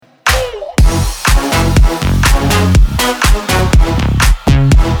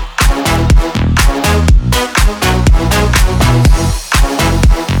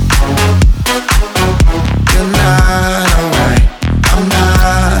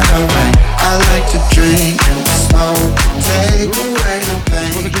to drink and smoke. Take away the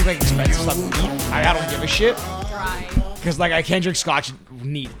pain. When I drink like expensive stuff neat, I don't give a shit. Dry. Because like I can't drink scotch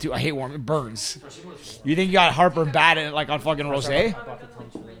neat, dude. I hate warm. It burns. You think you got heartburn bad in it like on fucking rosé?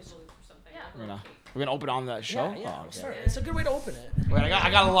 We're gonna open on that show. Yeah, Oh, okay. sorry. It's a good way to open it. Wait,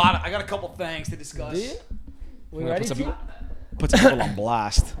 I got a couple things to discuss. Do you? We Yeah, ready to? Put some people on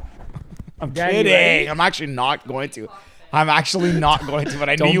blast. I'm Danny, kidding. ready? I'm actually not going to. But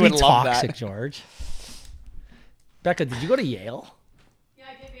I Don't knew you be would love toxic, that. George. Becca, did you go to Yale? Yeah,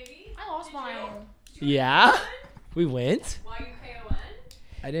 I did, baby. I lost mine. Yeah. We went. YUKON?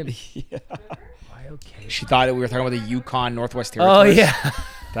 I didn't. Yeah. Why okay? She thought that we were talking about the Yukon Northwest Oh Territories. yeah.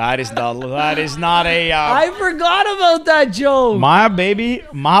 That is not a. I forgot about that joke. My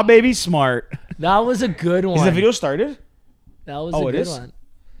baby, smart. That was a good one. Is the video started? That was Oh, a it good is? one.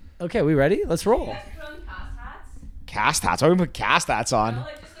 Okay, we ready? Let's roll. Put on cast hats. Cast hats. Why would we put cast hats on?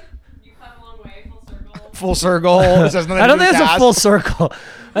 Like just like you come a long way, full circle. Full circle. This has nothing I to don't do think with it's a cast. full circle.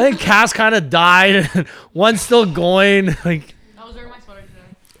 I think Cass kind of died and one's still going. Like, That was wearing my sweater today.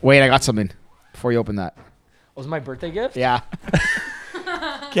 Wait, I got something before you open that. was my birthday gift? Yeah.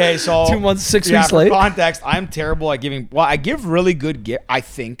 Okay, so 2 months, 6 yeah, weeks for late. context, I'm terrible at giving. Well, I give really good gifts. I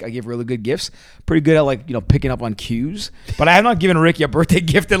think I give really good gifts. Pretty good at picking up on cues. But I have not given Ricky a birthday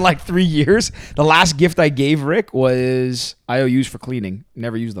gift in like 3 years. The last gift I gave Rick was IOUs for cleaning.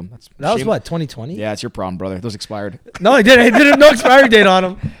 Never used them. That was shame. what, 2020? Yeah, it's your problem, brother. Those expired. No, I didn't. I didn't. No expiry date on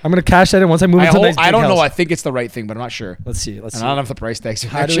them. I'm gonna cash that in once I move into a nice I big don't know. house. I think it's the right thing, but I'm not sure. Let's see. Let's And see. I don't know if the price tags are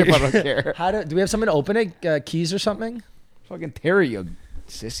How that do shit, we- but I don't care. do we have someone to open it? Keys or something? Fucking Terry, you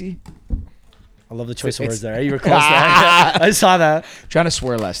sissy. I love the choice of It's- words there. You were close there. I saw that. Trying to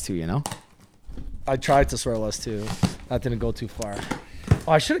swear less too, you know? I tried to swear less too. That didn't go too far.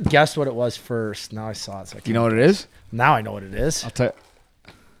 Oh, I should have guessed what it was first. Now I saw it. So You know what it is? Now I know what it is. I'll tell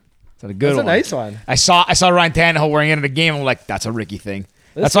you. It's a good That's one. a nice one. I saw Ryan Tannehill wearing it in the game. I'm like, that's a Ricky thing.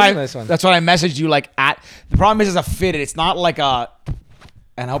 This That's why. is a nice one. That's why I messaged you like at. The problem is, it's a fitted. It's not like a.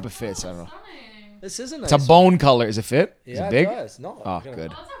 And I hope it fits. I don't know. This is a nice It's a bone color. Is it fit? Is Yeah, it big? does. No. Oh, I'm gonna-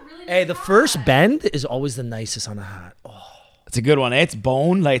 good. That's a really Hey, nice the hat. first bend is always the nicest on a hat. Oh, It's a good one. It's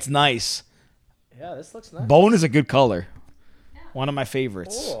bone. Like it's nice. yeah, this looks nice. Bone is a good color. One of my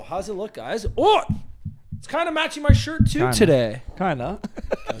favorites. Oh, how's it look, guys? Oh, it's kind of matching my shirt too Kinda. today. Kinda.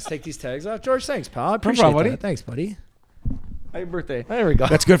 Let's take these tags off. George, thanks, pal. I appreciate problem, buddy. that. Thanks, buddy. Happy birthday. There we go.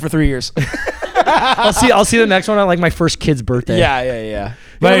 That's good for 3 years. I'll see the next one at like my first kid's birthday. yeah.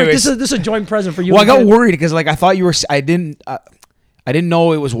 But But anyways, this is a joint present for you. well, I and got kid. worried because like I thought you were. I didn't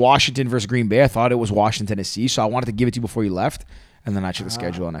know it was Washington versus Green Bay. I thought it was Washington, Tennessee. So I wanted to give it to you before you left, and then I checked the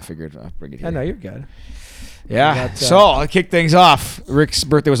schedule and I figured I'd bring it here. I know you're good. Yeah. got, So I'll kick things off. Rick's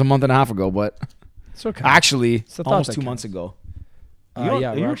birthday was a month and a half ago, but It's okay. actually the thought almost that 2 counts. months ago. Yeah, are you we're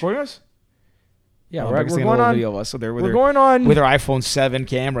actually- recording us? Yeah, Oh, we're Rick's taking going a little on. video of us. So they're with We're her, going on. with her iPhone 7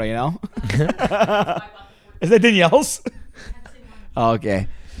 camera. You know. Is that Danielle's? Oh, okay.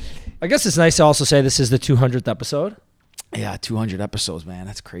 I guess it's nice to also say this is the 200th episode Yeah, 200 episodes, man.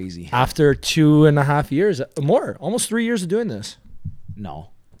 That's crazy. after 2.5 years, more, almost 3 years of doing this.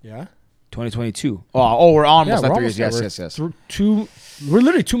 No. Yeah. 2022. Oh, we're almost Yeah, at we're 3 years. almost there. Yes. We're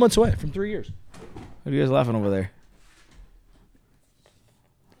literally 2 months away from 3 years. What are you guys laughing over there?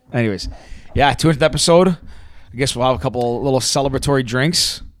 Anyways, yeah, 200th episode. I guess we'll have a couple little celebratory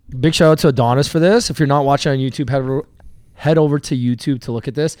drinks. Big shout out to Adonis for this. If you're not watching on YouTube, head over to YouTube to look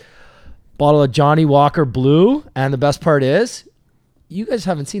at this. Bottle of Johnny Walker Blue. And the best part is, you guys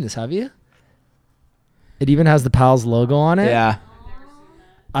haven't seen this, have you? It even has the Pals logo on it. Yeah.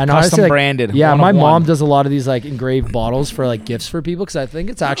 I know. Custom branded. Yeah, One my of mom one. does a lot of these like engraved bottles for like gifts for people because I think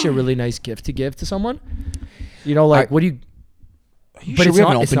it's actually a really nice gift to give to someone. You know, like what do you? But sure it's we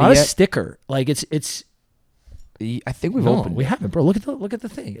haven't not. It's opened not it a yet? sticker. Like it's. I think we've No, opened we it. haven't, bro. Look at the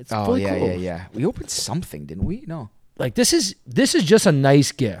thing. It's Oh, fully yeah, closed. yeah. We opened something, didn't we? No. Like this is just a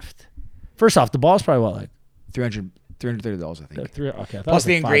nice gift. First off, the ball's probably what, like $330, I think. three. Okay, I thought it Plus was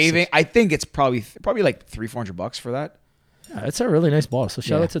the like five, engraving. six. I think it's probably like $300-$400 for that. Yeah, it's a really nice ball. So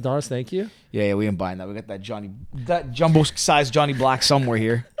shout Yeah. out to Donis. Thank you. Yeah, we ain't buying that. We got that jumbo size Johnny Black somewhere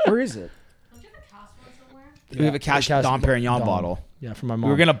here. Where is it? Don't you have a cast one somewhere? We have a cash Dom Perignon bottle. Yeah, for my mom.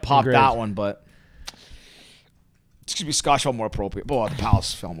 We were gonna pop Engraved. that one, but excuse me, Scotch felt more appropriate. Well, the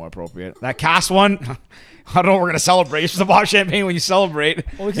Palace felt more appropriate. That cast one, I don't know. What we're gonna celebrate. You're supposed to pop champagne when you celebrate.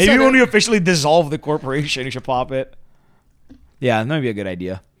 Well, we can Maybe send when it- you officially dissolve the corporation, you should pop it. Yeah, that might be a good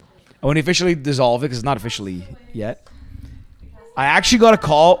idea. When you officially dissolve it, because it's not officially yet. I actually got a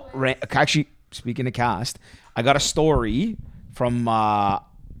call. Actually, speaking of cast, I got a story from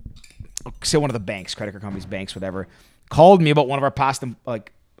say one of the banks, credit card companies, banks, whatever, called me about one of our past,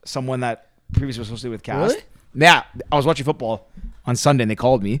 like someone that previously associated with Cast. Really? Yeah, I was watching football on Sunday and they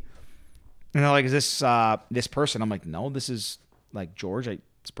called me. And they're like, is this this person? I'm like, no, this is like George.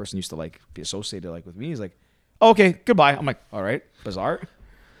 This person used to like be associated like with me. He's like, oh, okay, goodbye. I'm like, all right, bizarre.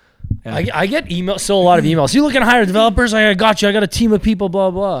 Yeah. I get emails, still a lot of emails. You looking to hire developers? I got you. I got a team of people,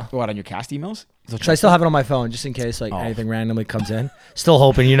 blah, blah. What, on your Cast emails? So I still have it on my phone just in case like anything randomly comes in. Still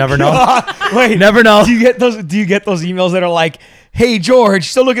hoping, you never know. Wait, never know. Do you get those emails that are like, hey, George,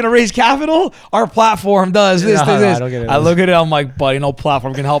 still looking to raise capital? Our platform does this, No, this. I don't get it. I look at it, I'm like, buddy, no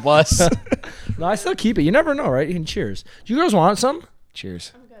platform can help us. No, I still keep it. You never know, right? You can cheers. Do you girls want some?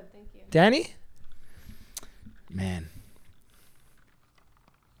 Cheers. I'm good, thank you. Danny? Man.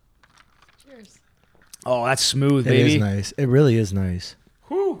 Cheers. Oh, that's smooth, It baby. is nice. It really is nice.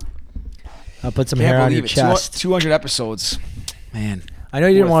 Whew. I'll put some Can't hair on believe your it. chest. 200 episodes. Man. I know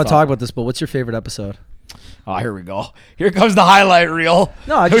you didn't Who want would've to talk thought? about this, but what's your favorite episode? Oh, here we go. Here comes the highlight reel.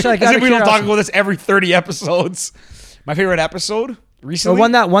 No, I just like As out if of we don't talk curiosity. about this every 30 episodes. My favorite episode Or recently?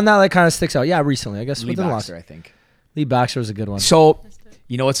 one that like kind of sticks out. Yeah, recently. I guess Lee within the last. Baxter, I think. Lee Baxter was a good one. So,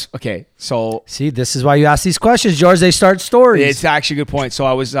 you know what's okay? So See, this is why you ask these questions, George. They start stories. it's actually a good point. So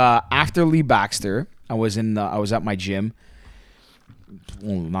I was after Lee Baxter. I was at my gym.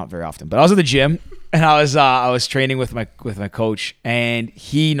 Well, not very often, but I was at the gym and I was training with my coach, and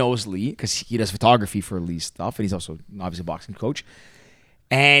he knows Lee because he does photography for Lee's stuff, and he's also obviously a boxing coach.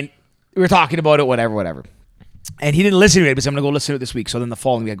 And we were talking about it, whatever. And he didn't listen to it, but I'm gonna go listen to it this week. So then the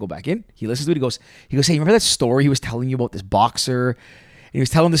following week I go back in. He listens to it. He goes, hey, remember that story he was telling you about this boxer? And he was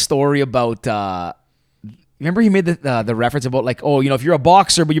telling the story about. Remember he made the reference about like, oh, if you're a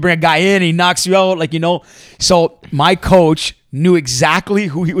boxer, but you bring a guy in and he knocks you out, like, So my coach knew exactly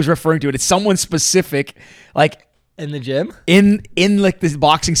who he was referring to. And it's someone specific, like in the gym. in like this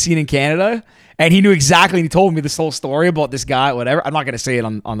boxing scene in Canada. And he knew exactly, and he told me this whole story about this guy, whatever. I'm not going to say it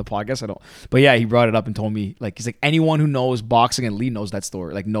on the podcast. I don't. But yeah, he brought it up and told me, like, he's like, anyone who knows boxing, and Lee knows that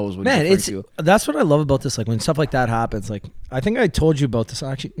story, like, knows what Man, he's referring to. that's what I love about this. Like when stuff like that happens. Like I think I told you about this.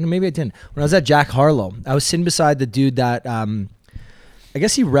 Actually, no, maybe I didn't. When I was at Jack Harlow, I was sitting beside the dude that I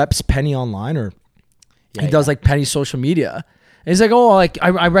guess he reps Penny online, or he does like Penny's social media. And he's like, oh, like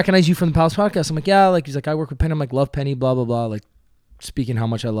I recognize you from the Palace podcast. I'm like, yeah. Like he's like, I work with Penny. I'm like, love Penny. Blah blah blah. Like speaking how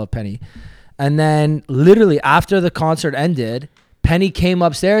much I love Penny. And then literally after the concert ended, Penny came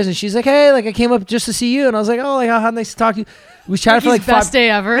upstairs and she's like, hey, like I came up just to see you. And I was like, oh, like how nice to talk to you. We chatted for like best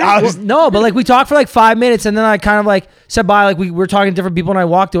day ever. No, but like we talked for like 5 minutes, and then I kind of like said bye. Like we were talking to different people, and I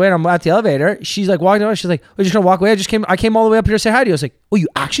walked away. And I'm at the elevator. She's like walking away. She's like, "We're just gonna walk away." I came all the way up here to say hi to you. I was like, "Oh, you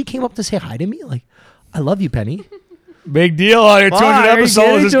actually came up to say hi to me? Like, I love you, Penny." Big deal on your 200 Wow, are you episodes.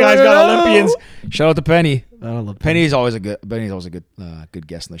 getting This to guy's it got now? Olympians. Shout out to Penny. I don't love Penny's always a good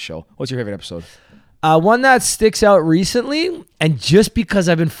guest in the show. What's your favorite episode? One that sticks out recently, and just because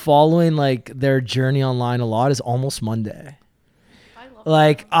I've been following like their journey online a lot, is Almost Monday. I love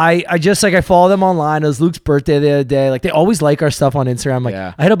Like I just like I follow them online. It was Luke's birthday the other day. Like they always like our stuff on Instagram. Like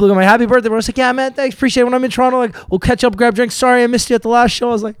Yeah. I hit up Luke on my happy birthday. I was like, yeah, man, thanks, appreciate it. When I'm in Toronto, like we'll catch up, grab drinks. Sorry, I missed you at the last show.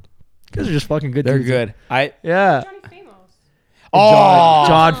 I was like, you guys are just fucking good. They're dudes. good. Yeah. Johnny Famous. Oh,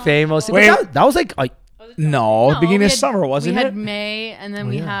 John Famous. Wait. That was like Was it No, beginning we of had- summer, wasn't we it? had May, and then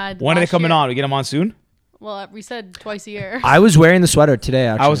we had. when are they last coming year- on? We get them on soon? Well, we said twice a year. I was wearing the sweater today.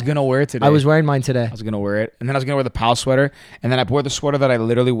 Actually, I was gonna wear it today. I was wearing mine today. I was gonna wear it, and then I was gonna wear the PAL sweater, and then I wore the sweater that I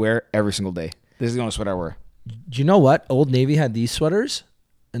literally wear every single day. This is the only sweater I wear. Do you know what? Old Navy had these sweaters,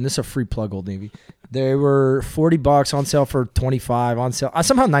 and this is a free plug. Old Navy. They were $40 on sale for $25 on sale.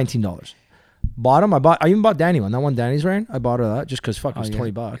 Somehow $19. Bought them. I even bought Danny one. That one Danny's wearing. I bought her that just because fuck it was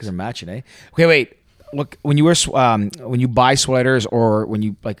 $20. Because they're matching, eh? Okay, wait. Look, when you wear when you buy sweaters, or when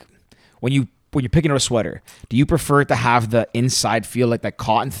you're picking out a sweater, do you prefer it to have the inside feel like that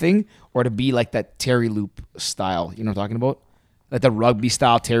cotton thing, or to be like that terry loop style? You know what I'm talking about? Like the rugby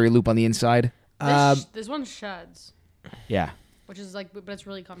style terry loop on the inside. This one sheds, Yeah. which is like, but it's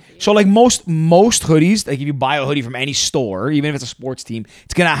really comfy. So like most hoodies, like if you buy a hoodie from any store, even if it's a sports team,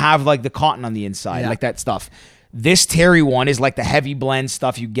 it's gonna have like the cotton on the inside, Yeah. like that stuff. This terry one is like the heavy blend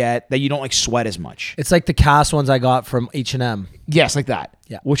stuff you get that you don't like sweat as much. It's like the cast ones I got from H&M. Yes, like that.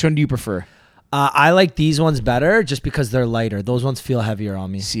 Yeah. Which one do you prefer? I like these ones better just because they're lighter. Those ones feel heavier on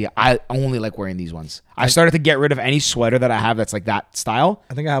me. See, I only like wearing these ones. I started to get rid of any sweater that I have that's like that style.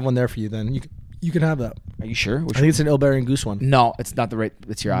 I think I have one there for you. Then you can have that. Are you sure? Which I think it's an Ilberry Goose one. No, it's not the right.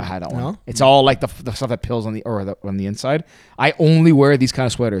 It's your. I had that one. No? It's all like the stuff that pills on on the inside. I only wear these kind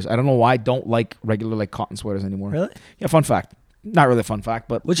of sweaters. I don't know why I don't like regular like cotton sweaters anymore. Really? Yeah. Fun fact. Not really a fun fact,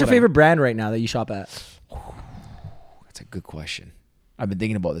 but What's your whatever. favorite brand right now that you shop at? That's a good question. I've been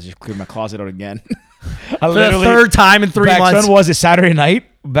thinking about this. Just cleared my closet out again. I For the third time in 3 months. When was it? Saturday night.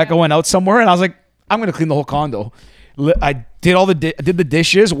 Becca went out somewhere, and I was like, I'm gonna clean the whole condo. I did did the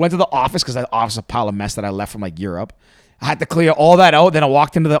dishes. Went to the office because the office is a pile of mess that I left from like Europe. I had to clear all that out. Then I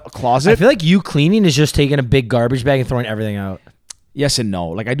walked into the closet. I feel like you cleaning is just taking a big garbage bag and throwing everything out. Yes and no.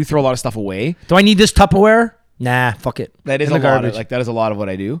 Like I do throw a lot of stuff away. Do I need this Tupperware? Nah, fuck it. That is In a the lot. garbage. Like that is a lot of what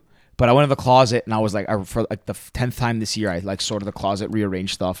I do. But I went to the closet and I was like, for like the 10th time this year, I like sorted the closet,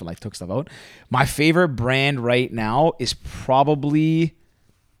 rearranged stuff, and like took stuff out. My favorite brand right now is probably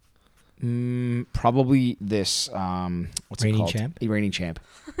this. What's Reigning it called? Champ? Reigning Champ.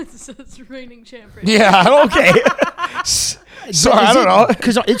 It's raining champ. Right Yeah. Okay. Sorry, I don't know.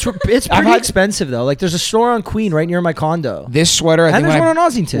 Because it's pretty expensive though. Like there's a store on Queen right near my condo. This sweater, I And think there's when one on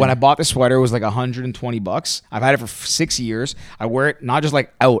Ossington. When I bought this sweater, it was like $120. I've had it for 6 years. I wear it not just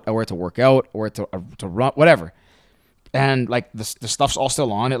like out. I wear it to work out, I wear it to run, whatever. And like the stuff's all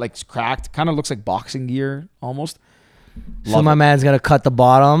still on. It like it's cracked. Kind of looks like boxing gear almost. So Love my it. man's gonna cut the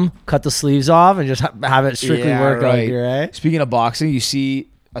bottom, cut the sleeves off, and just have it strictly Yeah, workout right. gear, right? Speaking of boxing, you see.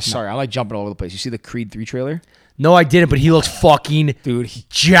 Sorry, I'm like jumping all over the place. You see the Creed 3 trailer, No, I didn't, but he looks fucking dude.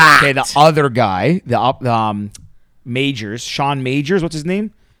 jacked. Okay, the other guy, Majors, Sean Majors. What's his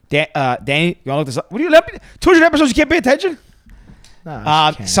name? Danny. You want to look this up? What do you let me? 200 episodes. You can't pay attention.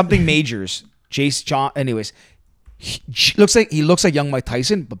 Nah, she can't. Something Majors. Jace John. Anyways, he looks like young Mike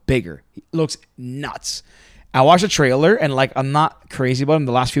Tyson, but bigger. He looks nuts. I watched the trailer and like I'm not crazy about him.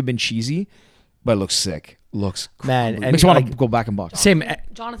 The last few have been cheesy, but it looks sick. Looks Man, crazy. and Makes me want to like- go back and box. Same.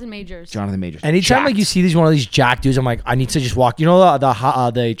 Jonathan Majors. Jonathan Majors. Anytime like you see one of these jack dudes, I'm like, I need to just walk. You know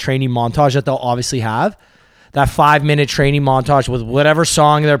the training montage that they'll obviously have, that 5-minute training montage with whatever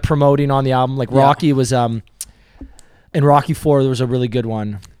song they're promoting on the album. Like Rocky was in Rocky 4, there was a really good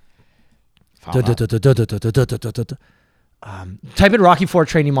one. Type in Rocky 4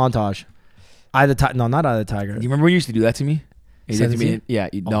 training montage. Not Eye of the Tiger. You remember when you used to do that to me? You did that to me. 17? Yeah.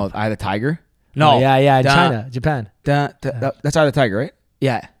 No, I had a tiger. No. Oh, yeah, in Da- China, Japan. That's Eye of the Tiger, right?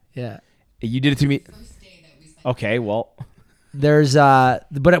 Yeah. Yeah. You did it to me. Okay, well. There's but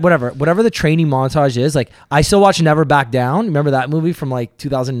whatever the training montage is, like I still watch Never Back Down. Remember that movie from like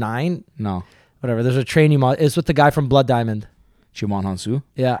 2009? No. Whatever. There's a training it's with the guy from Blood Diamond. Chimon Hansu.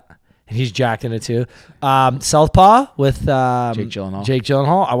 Yeah. And he's jacked in it too. Southpaw with Jake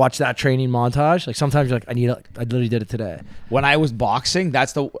Gyllenhaal. I watched that training montage. Like sometimes you're like, I literally did it today. When I was boxing,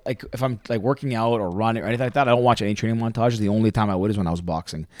 that's the like if I'm like working out or running or anything like that, I don't watch any training montages. The only time I would is when I was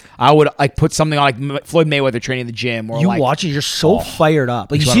boxing. I would like put something on like Floyd Mayweather training in the gym or You like, watch it, you're so fired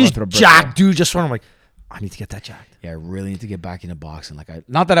up. Like you just see wanna this run through a brick jacked wall. dude just sort of like, I need to get that jacked. Yeah, I really need to get back into boxing. Like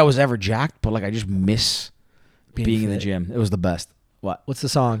not that I was ever jacked, but like I just miss being in the fit. gym. It was the best. What? What's the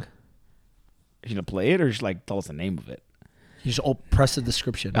song? You gonna play it or just like tell us the name of it? You just press the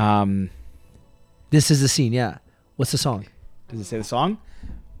description. Um, This is the scene, yeah. What's the song? does it say the song?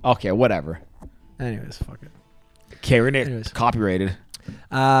 Okay, whatever. Anyways, fuck it. Okay, we're gonna Anyways. get copyrighted.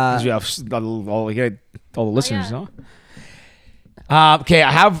 'Cause we have all the listeners, yeah. no? Okay,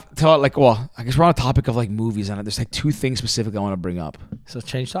 I have to like. Well, I guess we're on a topic of like movies, and there's like two things specific I want to bring up. So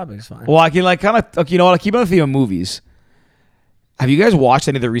change topics, fine. Well, I can like kind of. Okay, you know what? I keep on the theme of movies. Have you guys watched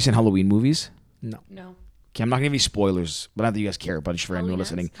any of the recent Halloween movies? No. Okay, I'm not gonna give you spoilers, but not that you guys care, but just for anyone Halloween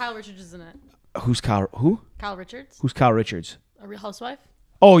listening. ends. Kyle Richards is in it. Who's Kyle? Who? Kyle Richards, Who's Kyle Richards? a Real Housewife.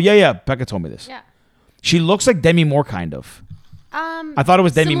 Oh yeah. Becca told me this. Yeah. She looks like Demi Moore, kind of. I thought it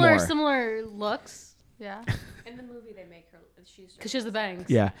was Demi Moore. Similar looks. Yeah. In the movie, they make her. She's Because she has the bangs.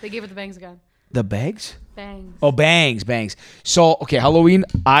 Yeah. They gave her the bangs again. The bags? Bangs. Oh, bangs. So okay, Halloween.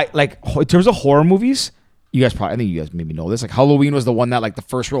 I like in terms of horror movies. You guys probably, I think you guys maybe know this. Like Halloween was the one that like the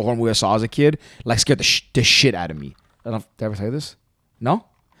first real horror movie I saw as a kid, like scared the shit out of me. I don't know, did I ever tell you this? No.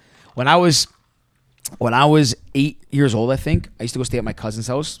 When I was 8 years old, I think I used to go stay at my cousin's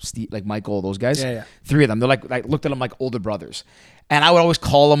house, Steve, like Michael, those guys. Yeah. 3 of them. They're like I looked at them like older brothers, and I would always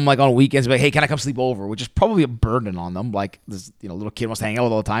call them like on weekends, be like, "Hey, can I come sleep over?" Which is probably a burden on them. Like this, little kid wants to hang out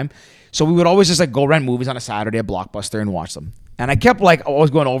with all the time, so we would always just like go rent movies on a Saturday at Blockbuster and watch them. And I kept like always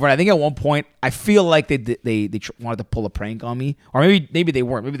going over. And I think at one point I feel like they wanted to pull a prank on me, or maybe they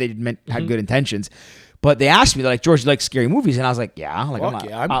weren't. Maybe they had good intentions. But they asked me, they're like, "George, you like scary movies?" And I was like, "Yeah." Like, Fuck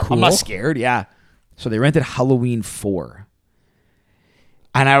yeah, I'm cool. not scared. Yeah. So they rented Halloween 4.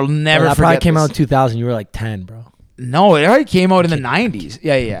 And I'll never that forget probably came this. out in 2000. You were like 10, bro. No, it already came out in the 90s.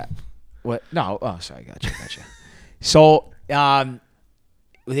 Yeah. What? No. Oh, sorry. Gotcha. So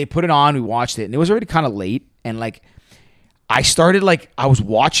they put it on. We watched it. And it was already kind of late. And like, I started like, I was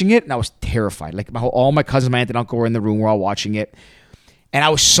watching it and I was terrified. Like all my cousins, my aunt and uncle were in the room. We're all watching it. And I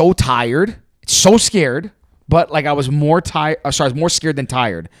was so tired, so scared. But like I was more tired. Sorry, I was more scared than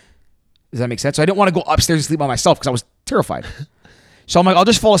tired. Does that make sense? So I didn't want to go upstairs and sleep by myself because I was terrified. So I'm like, I'll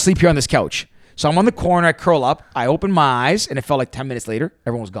just fall asleep here on this couch. So I'm on the corner, I curl up, I open my eyes, and it felt like 10 minutes later,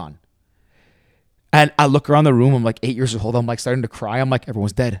 everyone was gone. And I look around the room, I'm like 8 years old, I'm like starting to cry. I'm like,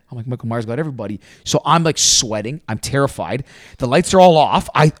 everyone's dead. I'm like, Michael Myers got everybody. So I'm like sweating, I'm terrified. The lights are all off.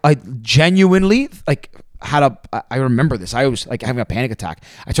 I genuinely like I remember this. I was like having a panic attack.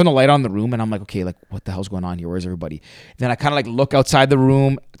 I turned the light on in the room and I'm like, okay, like what the hell's going on here? Where's everybody? Then I kind of like look outside the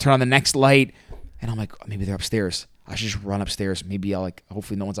room, turn on the next light, and I'm like, maybe they're upstairs. I should just run upstairs. Maybe I'll like,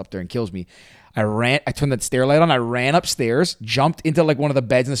 hopefully no one's up there and kills me. I turned that stair light on. I ran upstairs, jumped into like one of the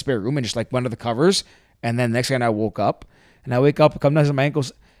beds in the spare room and just like went under the covers. And then the next thing I woke up and I wake up, come down to my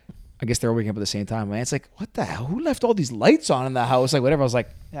ankles. I guess they were waking up at the same time. Man, it's like, what the hell? Who left all these lights on in the house? Like whatever. I was like,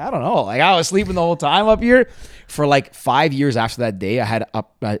 yeah, I don't know. Like I was sleeping the whole time up here. For like 5 years after that day, I had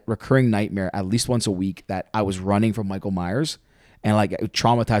a recurring nightmare at least once a week that I was running from Michael Myers, and like it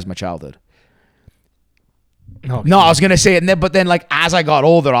traumatized my childhood. Okay. No, I was gonna say it, but then like as I got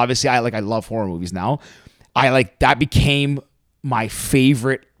older, obviously I love horror movies now. That became my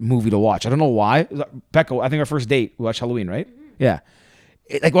favorite movie to watch. I don't know why. Becca, I think our first date, we watched Halloween, right? Yeah.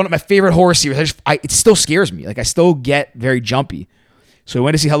 Like one of my favorite horror series. It still scares me. Like I still get very jumpy. So we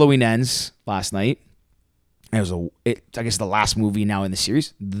went to see Halloween Ends last night. And I guess the last movie now in the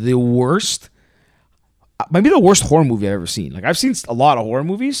series. The worst, maybe the worst horror movie I've ever seen. Like I've seen a lot of horror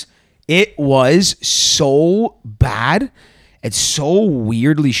movies. It was so bad and so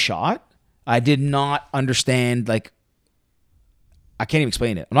weirdly shot. I did not understand, like, I can't even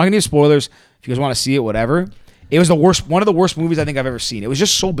explain it. I'm not going to give spoilers. If you guys want to see it, whatever. It was one of the worst movies I think I've ever seen. It was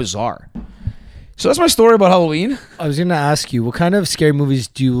just so bizarre. So that's my story about Halloween. I was going to ask you, what kind of scary movies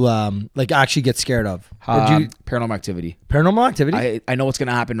do you like actually get scared of? Paranormal Activity. Paranormal Activity? I know what's going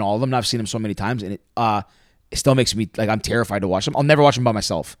to happen in all of them. And I've seen them so many times, and it still makes me, like, I'm terrified to watch them. I'll never watch them by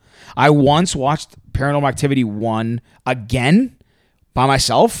myself. I once watched Paranormal Activity 1 again by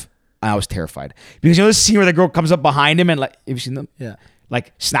myself, and I was terrified. Because you know the scene where the girl comes up behind him and, like, have you seen them? Yeah.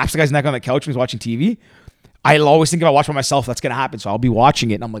 Like, snaps the guy's neck on the couch when he's watching TV? I'll always think if I watch by myself, that's going to happen. So I'll be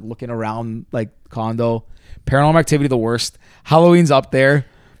watching it, and I'm, like, looking around, like, condo. Paranormal Activity, the worst. Halloween's up there.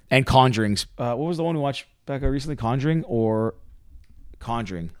 And Conjurings. What was the one we watched, Becca, recently? Conjuring or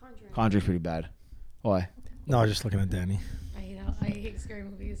Conjuring? Conjuring's pretty bad. Why? No, I was just looking at Danny. I hate scary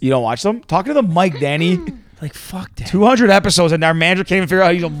movies. You don't watch them? Talking to the mic, Danny. Like, fuck Danny. 200 episodes, and our manager can't even figure out how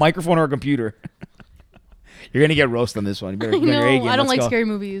to use a microphone or a computer. You're going to get roasted on this one. You better get your A game. I don't Let's like go. scary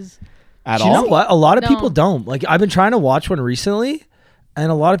movies. At Do all? you know what? A lot of No. people don't. Like, I've been trying to watch one recently, and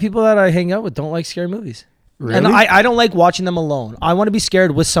a lot of people that I hang out with don't like scary movies. Really? And I don't like watching them alone. I want to be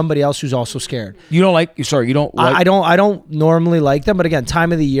scared with somebody else who's also scared. You don't like, you don't like. I don't normally like them, but again,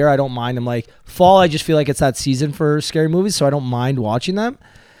 time of the year, I don't mind them. Like fall, I just feel like it's that season for scary movies, so I don't mind watching them.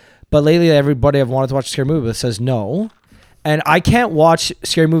 But lately, everybody I've wanted to watch a scary movie but says no. And I can't watch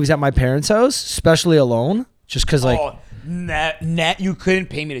scary movies at my parents' house, especially alone, just because like. Oh, you couldn't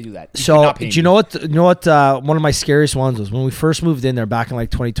pay me to do that. So do you know what? One of my scariest ones was when we first moved in there back in like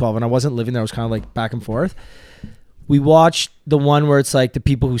 2012, and I wasn't living there. I was kind of like back and forth. We watched the one where it's like the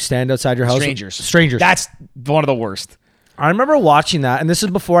people who stand outside your house. Strangers. That's one of the worst. I remember watching that, and this is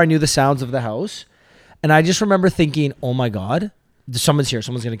before I knew the sounds of the house. And I just remember thinking, oh my God, someone's here.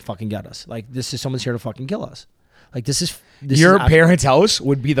 Someone's going to fucking get us. Like, someone's here to fucking kill us. Like, Your parents' house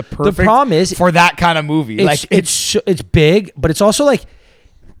would be the perfect problem is, for that kind of movie. It's big, but it's also like,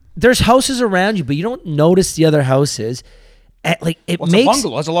 there's houses around you, but you don't notice the other houses. And like, it it's makes a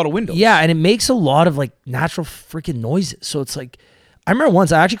bungalow. It has a lot of windows. Yeah, and it makes a lot of like natural freaking noises. So it's like, I remember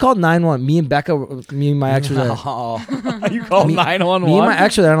once I actually called 911. Me and Becca, me and my ex were there. You called 911? Me and my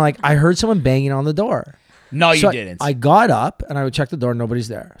ex were there, and like, I heard someone banging on the door. No, So you didn't. I got up and I would check the door. Nobody's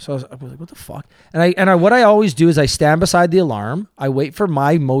there. So I was like, what the fuck? And what I always do is I stand beside the alarm. I wait for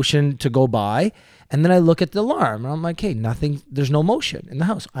my motion to go by. And then I look at the alarm. And I'm like, hey, nothing. There's no motion in the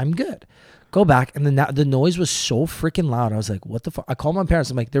house. I'm good. Go back. And then the noise was so freaking loud. I was like, what the fuck? I called my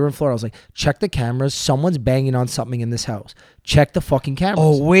parents. I'm like, they were in Florida. I was like, check the cameras. Someone's banging on something in this house. Check the fucking cameras.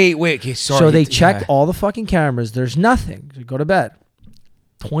 Oh, wait. Okay, sorry. So they checked all the fucking cameras. There's nothing. So go to bed.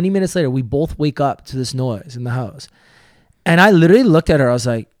 20 minutes later, we both wake up to this noise in the house. And I literally looked at her. I was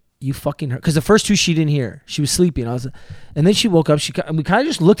like, you fucking heard. Because the first two she didn't hear. She was sleeping. And then she woke up. And we kind of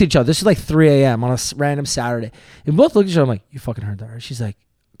just looked at each other. This is like 3 a.m. on a random Saturday. And we both looked at each other. I'm like, you fucking heard that, right? She's like,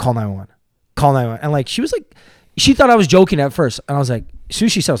 call 911. Call 911. And like, she was like, she thought I was joking at first. And I was like, as soon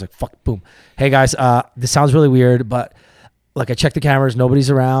as she said, I was like, fuck, boom. Hey guys, this sounds really weird, but like I checked the cameras. Nobody's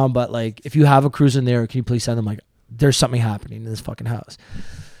around. But like, if you have a cruise in there, can you please send them? Like, there's something happening in this fucking house.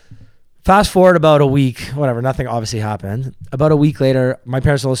 Fast forward about a week, whatever, nothing obviously happened. About a week later, my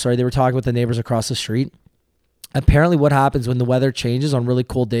parents told the story. They were talking with the neighbors across the street. Apparently what happens when the weather changes on really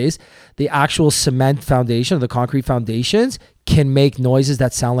cold days, the actual cement foundation or the concrete foundations can make noises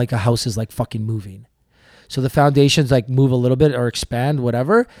that sound like a house is like fucking moving. So the foundations like move a little bit or expand,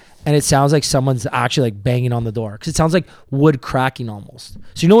 whatever, and it sounds like someone's actually like banging on the door because it sounds like wood cracking almost.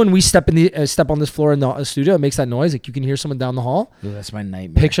 So you know when we step on this floor in the studio, it makes that noise. Like you can hear someone down the hall. Dude, that's my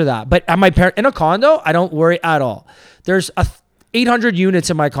nightmare. Picture that. But at in a condo, I don't worry at all. There's 800 units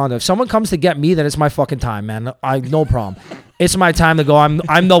in my condo. If someone comes to get me, then it's my fucking time, man. No problem. It's my time to go.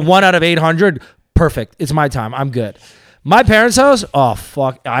 I'm the 1 out of 800. Perfect. It's my time. I'm good. My parents' house. Oh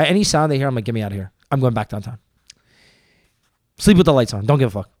fuck. Any sound they hear, I'm like, get me out of here. I'm going back downtown. Sleep with the lights on. Don't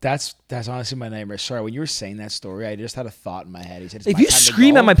give a fuck. That's honestly my nightmare. Sorry, when you were saying that story, I just had a thought in my head. He said, If you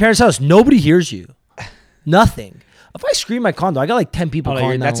scream at my parents' house, nobody hears you. Nothing. If I scream my condo, I got like 10 people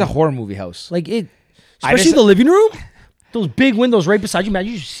calling. That's a horror movie house. Like it, especially the living room. Those big windows right beside you, man.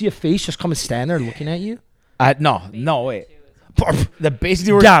 You just see a face just come and stand there looking at you. No, wait. The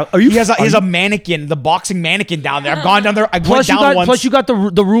basically, he has a mannequin, the boxing mannequin down there. I've gone down there. I went down once. Plus, you got the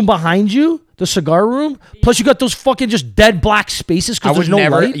room behind you, the cigar room. Plus, you got those fucking just dead black spaces because there's no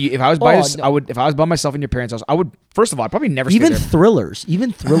light. If I was if I was by myself in your parents' house, I would. First of all, I'd probably never. Even stay there. thrillers.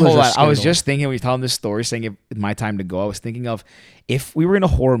 Hold on. I was just thinking when we were telling this story, saying it's my time to go. I was thinking of if we were in a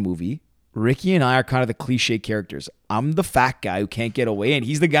horror movie. Ricky and I are kind of the cliche characters. I'm the fat guy who can't get away, and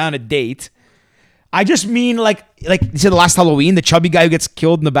he's the guy on a date. I just mean like you said the last Halloween, the chubby guy who gets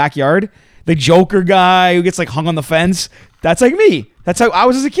killed in the backyard, the Joker guy who gets like hung on the fence. That's like me. That's how I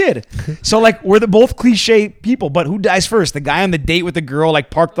was as a kid. So like we're both cliche people, but who dies first? The guy on the date with the girl like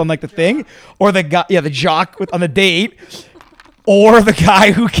parked on like the thing, or the guy, the jock on the date, or the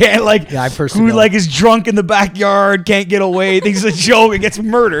guy who can't is drunk in the backyard, can't get away, thinks it's a joke, and gets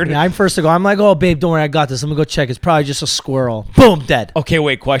murdered. Yeah, I'm first to go. I'm like, oh babe, don't worry, I got this. I'm gonna go check. It's probably just a squirrel. Boom, dead. Okay,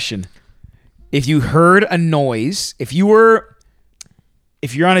 wait, question. If you heard a noise, if you're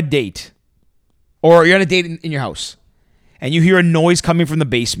on a date, or you're on a date in your house, and you hear a noise coming from the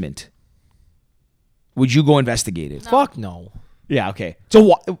basement, would you go investigate it? No. Fuck no. Yeah, okay. So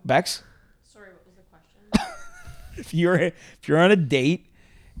what, Bex? Sorry, what was the question? If you're on a date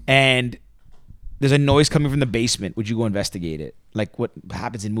and there's a noise coming from the basement, would you go investigate it? Like what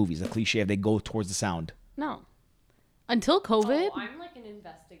happens in movies, the cliche if they go towards the sound. No. Until COVID. Oh, I'm like an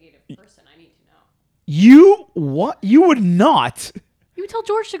investigative person. I need to know. You what? You would not. You would tell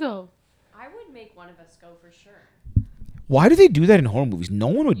George to go. I would make one of us go for sure. Why do they do that in horror movies? No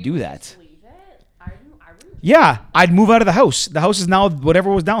one would do that. Just leave it? I wouldn't. Yeah, I'd move out of the house. The house is now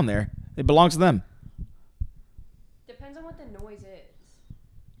whatever was down there. It belongs to them. Depends on what the noise is.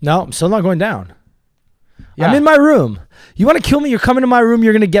 No, I'm still not going down. Yeah. I'm in my room. You want to kill me? You're coming to my room.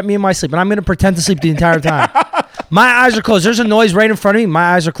 You're going to get me in my sleep. And I'm going to pretend to sleep the entire time. My eyes are closed. There's a noise right in front of me.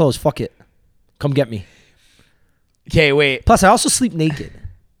 My eyes are closed. Fuck it. Come get me. Okay, wait. Plus, I also sleep naked.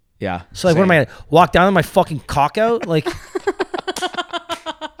 Yeah. So, like, what am I going to walk down with my fucking cock out? Like,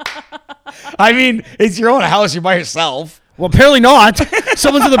 I mean, it's your own house. You're by yourself. well, apparently not.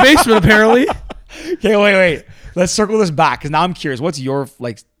 Someone's in the basement, apparently. Okay, wait. Let's circle this back because now I'm curious. What's your,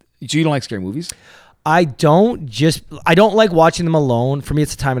 like, so you don't like scary movies? I don't like watching them alone. For me,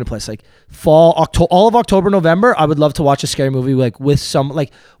 it's a time and a place. Like fall, all of October, November, I would love to watch a scary movie like with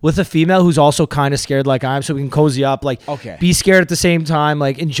a female who's also kind of scared like I am, so we can cozy up, like be scared at the same time,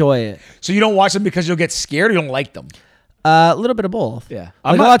 like enjoy it. So you don't watch them because you'll get scared or you don't like them? A little bit of both. Yeah.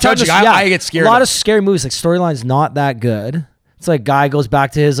 I'm not judging. I get scared. A lot of scary movies, like storyline's not that good. It's like guy goes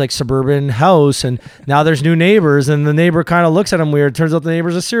back to his like suburban house and now there's new neighbors and the neighbor kind of looks at him weird. Turns out the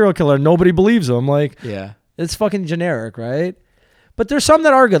neighbor's a serial killer. Nobody believes him. Like, yeah, it's fucking generic, right? But there's some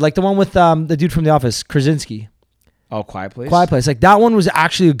that are good, like the one with the dude from The Office, Krasinski. Oh, Quiet Place. Quiet Place. Like that one was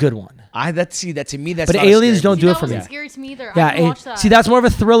actually a good one. That to me that's. But not aliens don't do it that for me. wasn't scary to me either. Yeah, I can watch that. see, that's more of a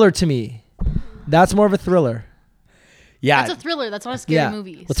thriller to me. That's more of a thriller. Yeah, that's a thriller. That's not a scary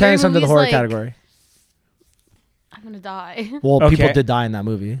movie. Well, Terry under the horror like, category. I'm gonna die. Well, people did die in that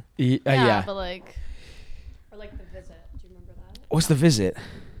movie. Yeah, but like, Or like The Visit. Do you remember that? What's The Visit?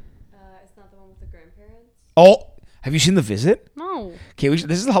 It's not the one with the grandparents. Oh, have you seen The Visit? no. Okay,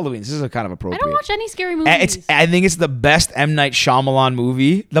 this is Halloween. This is a kind of I appropriate. don't watch any scary movies. I think it's the best M. Night Shyamalan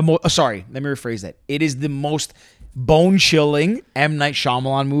movie. Sorry, let me rephrase that. It is the most bone-chilling M. Night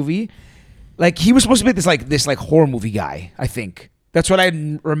Shyamalan movie. Like he was supposed to be this horror movie guy. I think that's what I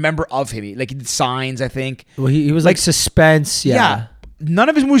remember of him. He did Signs. I think. Well, he was like suspense. Yeah. None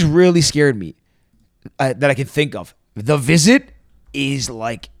of his movies really scared me that I can think of. The Visit is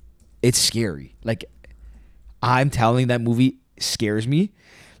like it's scary. Like I'm telling that movie scares me.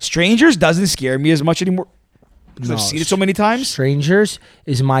 Strangers doesn't scare me as much anymore. because I've seen it so many times. Strangers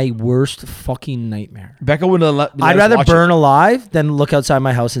is my worst fucking nightmare. Becca wouldn't let I'd us rather watch burn alive than look outside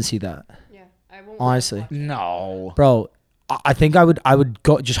my house and see that. Yeah, I won't. Honestly, No. bro, I think I would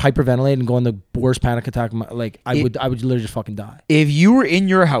go just hyperventilate and go in the worst panic attack. I would literally just fucking die. If you were in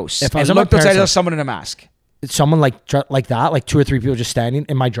your house If I and was at my looked outside, parents' there was house- someone in a mask. Someone like that, like 2 or 3 people just standing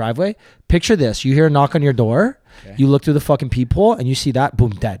in my driveway. Picture this: you hear a knock on your door, you look through the fucking peephole, and you see that,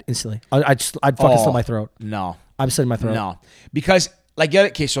 boom, dead instantly. I'd fucking slit my throat. No. I'm slitting my throat. No. Because, like, yeah,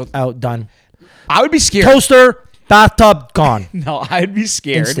 okay, so Out, done. I would be scared. Toaster, bathtub, gone. No, I'd be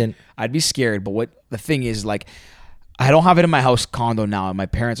scared. Instant. I'd be scared. But what the thing is, like, I don't have it in my house condo now. In my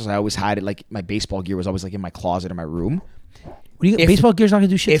parents' house, I always had it. Like, my baseball gear was always like in my closet in my room. What do you? Baseball gear's not gonna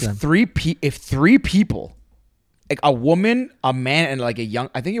do shit If to them. if three people, like a woman, a man, and like a young,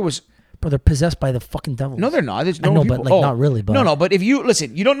 I think it was. Bro, they're possessed by the fucking devil. No, they're not. There's I no know, people. but like not really. But No. But if you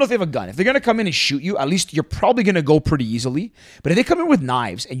listen, you don't know if they have a gun. If they're gonna come in and shoot you, at least you're probably gonna go pretty easily. But if they come in with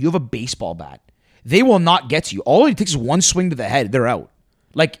knives and you have a baseball bat, they will not get to you. All it takes is one swing to the head. They're out.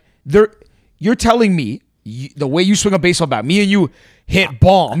 Like you're telling me the way you swing a baseball bat, me and you hit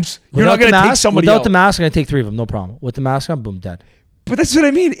bombs. You're not gonna take somebody without out. the mask. I'm gonna take 3 of them, no problem. With the mask on, boom, dead. But that's what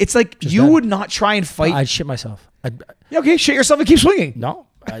I mean. It's like you dead. would not try and fight. I'd shit myself. Yeah, okay, shit yourself and keep swinging. No,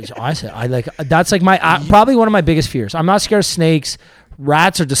 honestly, I like that's like my probably one of my biggest fears. I'm not scared of snakes.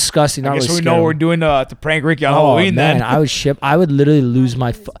 Rats are disgusting. I Not guess really we scared know of we're them. doing to prank Ricky on Oh, Halloween. man, Then I would literally lose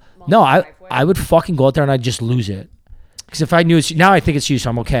my. No, I would fucking go out there and I'd just lose it. Because if I knew it's now, I think it's you, so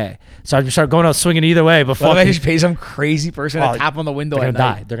I'm okay. So I'd just start going out swinging either way. But well, fuck, I just pay some crazy person Oh, to tap on the window. they're at gonna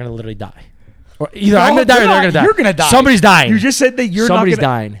night. die. They're gonna literally die. Or either No, I'm gonna die or they're they're not. gonna die. You're gonna die. Somebody's dying. You just said that you're Somebody's not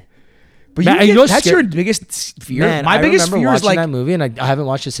gonna, dying. But Man, you you know that's scary- your biggest fear. Man, My I biggest remember fear is watching like, that movie, and I haven't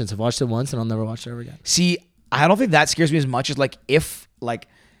watched it since. I've watched it once, and I'll never watch it ever again. see, I don't think that scares me as much as like if like,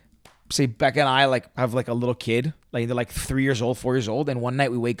 say Becca and I like have like a little kid, like they're like 3 years old, 4 years old, and one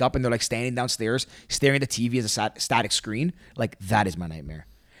night we wake up and they're like standing downstairs staring at the TV as a static screen. Like that is my nightmare.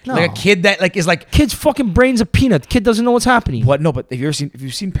 No. Like a kid that like is like. Kid's fucking brain's a peanut. Kid doesn't know what's happening. What? No, but if you've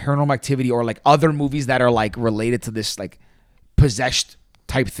seen Paranormal Activity or like other movies that are like related to this like possessed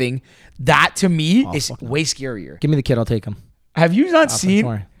type thing, that to me is fuck no. way scarier. Give me the kid. I'll take him. Have you not seen?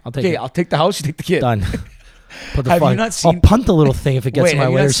 don't worry. I'll take okay, it. I'll take the house. You take the kid. Done. Put the Have you fuck- not seen- I'll punt the little thing if it gets Wait, in my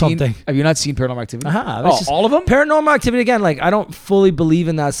have you way not or seen- something. Have you not seen Paranormal Activity? Uh-huh. All of them? Paranormal Activity again. Like I don't fully believe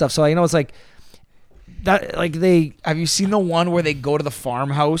in that stuff, so you know it's like that. Like they. Have you seen the one where they go to the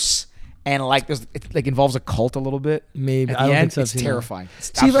farmhouse and like it like involves a cult a little bit? Maybe. At I the don't end, think so. I've it's seen that. terrifying. It's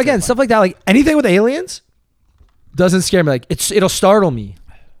See, absolutely again, terrifying. stuff like that, like anything with aliens, doesn't scare me. Like it'll startle me,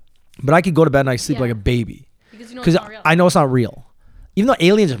 but I could go to bed and I sleep Yeah. like a baby Because you know because it's not real. I know it's not real. Even though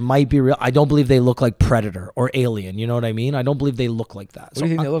aliens might be real, I don't believe they look like Predator or Alien. You know what I mean? I don't believe they look like that. What do you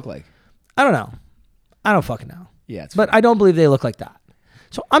think they look like? I don't know. I don't fucking know. Yeah, it's But I don't believe they look like that.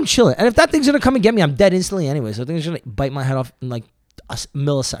 So I'm chilling. And if that thing's gonna come and get me, I'm dead instantly anyway. So the thing's gonna bite my head off in like a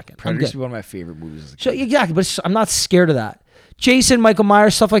millisecond. I'm Predator used good. to be one of my favorite movies. As a So kid. exactly, but I'm not scared of that. Jason, Michael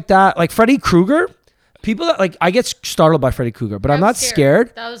Myers, stuff like that. Like Freddy Krueger. People that like I get startled by Freddy Krueger, but I'm not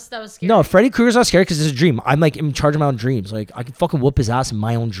scared. That was scary. No, Freddy Krueger's not scary because it's a dream. I'm like in charge of my own dreams. Like I can fucking whoop his ass in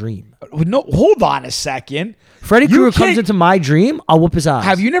my own dream. No, hold on a second. Freddy You Krueger comes can't- into my dream, I'll whoop his ass.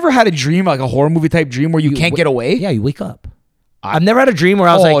 Have you never had a dream like a horror movie type dream where you can't get away? Yeah, you wake up. I've never had a dream where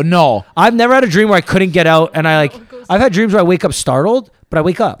I was Oh like, no. I've never had a dream where I couldn't get out, and I like. I've had dreams where I wake up startled, but I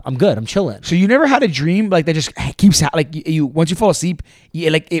wake up. I'm good. I'm chilling. So you never had a dream like that just keeps like you once you fall asleep,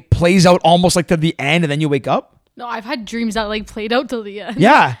 like it plays out almost like to the end and then you wake up? No, I've had dreams that like played out till the end.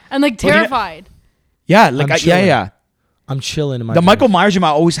 Yeah. And like Well, you know- terrified. Yeah, like I'm yeah, chilling. yeah. I'm chilling in my. The dreams. Michael Myers dream I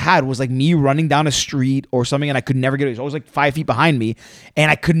always had was like me running down a street or something and I could never get away. He was always like 5 feet behind me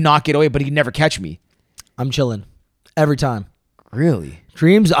and I could not get away, but he could never catch me. I'm chilling every time. Really?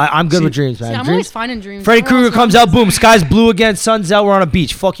 Dreams. I'm good See- with dreams, man. See, I'm dreams. always fine in dreams. Freddy Everyone Krueger else comes knows out, boom, sky's blue again, sun's out, we're on a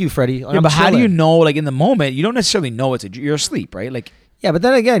beach. Fuck you, Freddy. Yeah, but how do you know like in the moment? You don't necessarily know it's you're asleep, right? Like Yeah, but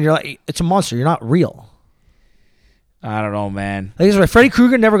then again, you're like, it's a monster. You're not real. I don't know, man. Like, it's right. Freddy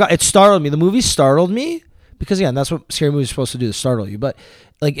Krueger never got. It startled me. The movie startled me because again, that's what scary movies are supposed to do, to startle you. But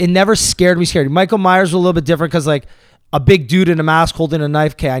like, it never scared me. Scared. Michael Myers was a little bit different because like a big dude in a mask holding a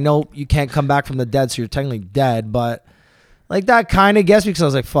knife. Okay, I know you can't come back from the dead, so you're technically dead. But like that kind of gets me because I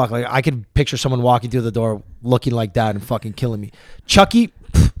was like, fuck. Like I could picture someone walking through the door looking like that and fucking killing me. Chucky.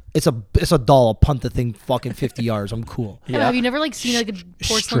 pff, It's a doll. I'll punt the thing fucking 50 yards. I'm cool. Yeah. Have you never like seen like a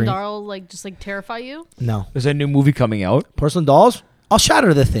porcelain String. doll like just like terrify you? No. There's a new movie coming out. Porcelain dolls? I'll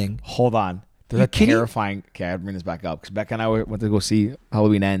shatter the thing. Hold on. There's a kidding? terrifying. Okay, I'll bring this back up because Becca and I went to go see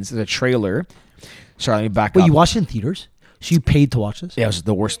Halloween Ends. There's a trailer. Sorry, let me back Wait, up. you watched it in theaters? So you paid to watch this? Yeah, it was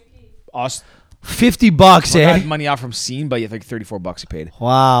the worst. Us. $50, I eh? got money out from Scene, but you think $34 you paid.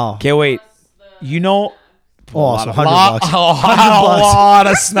 Wow. Okay, wait. You know, Oh, so $100. a $100. lot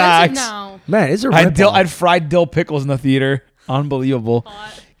of Expensive snacks. now. Man, it's a I had, rip I had fried dill pickles in the theater. Unbelievable.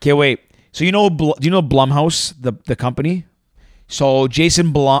 Hot. Okay, wait. So do you know Blumhouse, the company? So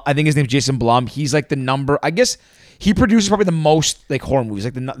Jason Blum, I think his name's Jason Blum. He's like the number. I guess he produces probably the most like horror movies.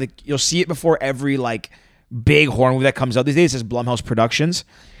 Like you'll see it before every like big horror movie that comes out these days. It says Blumhouse Productions.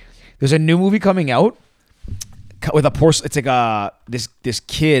 There's a new movie coming out with a porcelain. It's like this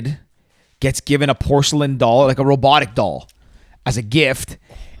kid gets given a porcelain doll, like a robotic doll, as a gift,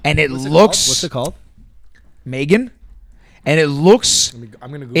 and What's it called? Megan, and it looks.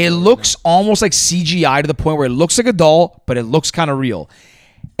 I'm gonna Google It looks almost like CGI to the point where it looks like a doll, but it looks kind of real,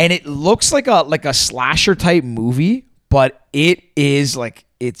 and it looks like a slasher type movie, but it is like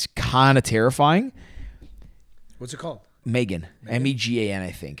it's kind of terrifying. What's it called? Megan, Megan,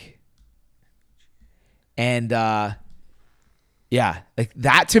 I think, and yeah, like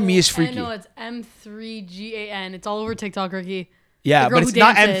that to me is freaky. I know it's M3GAN. It's all over TikTok, Ricky. Yeah, The girl but it's who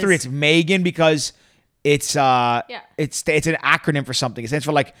not dances. M3. It's Megan because it's it's an acronym for something. It stands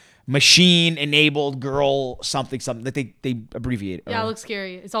for like machine enabled girl something that they abbreviate. Yeah, it looks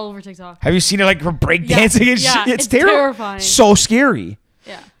scary. It's all over TikTok. Have you seen it like for breakdancing and Yeah, shit? it's terrifying. So scary.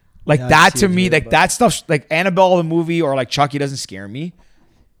 Yeah. Like Yeah, I that see to it me, here, like but- that stuff, like Annabelle the movie or like Chucky doesn't scare me.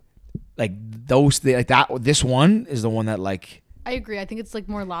 Like like that. This one is the one that like. I agree. I think it's like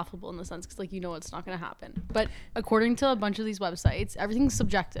more laughable in the sense because like it's not going to happen. But according to a bunch of these websites, everything's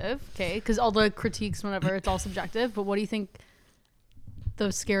subjective. Okay, because all the critiques, whatever, it's all subjective. But what do you think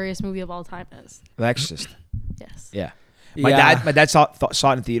the scariest movie of all time is? The Exorcist. Yes. Yeah. Yeah. My dad saw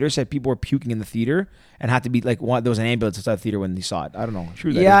it in theater. Said people were puking in the theater and had to be like there was an ambulance inside the theater when they saw it. I don't know.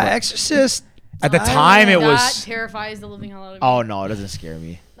 True. That Yeah, is, but Exorcist. at the time it that was. terrifies the living hell out of me. Oh no, it doesn't scare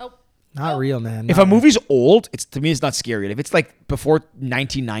me. Nope. Not real, man. If a movie's old, to me it's not scary. If it's like before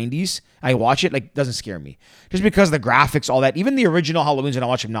 1990s, I watch it, like it doesn't scare me. Just because the graphics, all that. Even the original Halloweens when I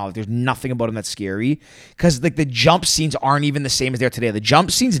watch them now, like, there's nothing about them that's scary. Because like the jump scenes aren't even the same as they are today. The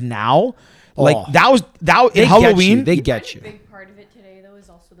jump scenes now, like Oh. that was they in Halloween. they I get think you. a big part of it today, though, is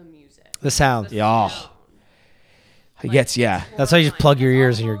also the music. The sound. Yeah. Yes, yeah. That's how you just plug your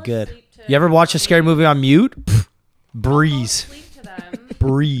ears and you're good. You ever watch a scary movie on mute? Pfft, breeze. Sleep to them,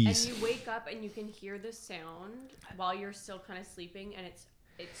 Breeze. and you wake up and you can hear the sound while you're still kind of sleeping, and it's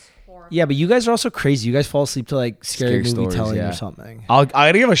horrible. Yeah, but you guys are also crazy. You guys fall asleep to like scary movie stories, telling yeah. or something. I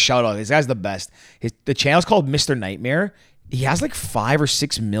gotta give a shout out. This guy's the best. The channel's called Mr. Nightmare. He has like 5 or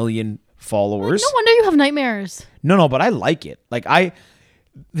 6 million followers. No wonder you have nightmares. No, but I like it. Like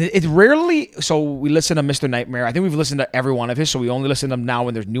it's rarely. So we listen to Mr. Nightmare. I think we've listened to every one of his. So we only listen to them now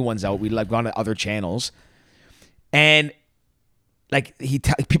when there's new ones out. We like gone to other channels, and like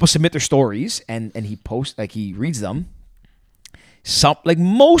people submit their stories, and he posts, like he reads them. Some like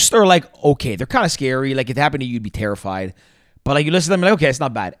most are like okay, they're kind of scary. Like if it happened to you, you'd be terrified. But like you listen to them, like okay, it's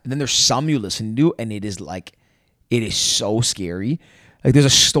not bad. And then there's some you listen to, and it is so scary. Like there's a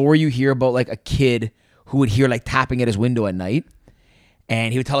story you hear about like a kid who would hear like tapping at his window at night.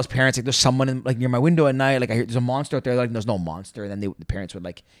 And he would tell his parents, like, there's someone like near my window at night. Like, I hear there's a monster out there. Like, there's no monster. And then the parents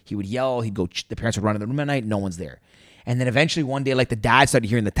would he would yell. He'd go. The parents would run in the room at night. No one's there. And then eventually one day, like the dad started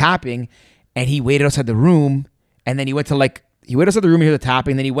hearing the tapping, and he waited outside the room. And then he waited outside the room to hear the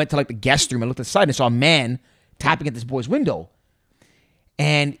tapping. And then he went to like the guest room and looked outside and saw a man tapping at this boy's window.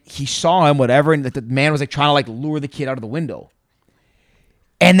 And he saw him, whatever. And the man was like trying to like lure the kid out of the window.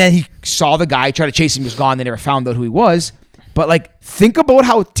 And then he saw the guy try to chase him. He was gone. They never found out who he was. But like, think about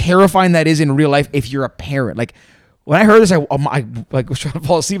how terrifying that is in real life if you're a parent. Like, when I heard this, I was trying to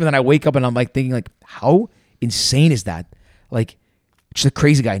fall asleep, and then I wake up and I'm like thinking, like, how insane is that? Like, just a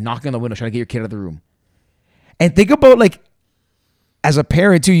crazy guy knocking on the window trying to get your kid out of the room. And think about like, as a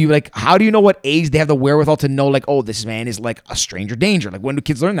parent too, you like, how do you know what age they have the wherewithal to know like, oh, this man is like a stranger danger? Like, when do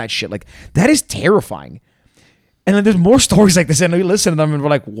kids learn that shit? Like, that is terrifying. And then there's more stories like this, and we listen to them, and we're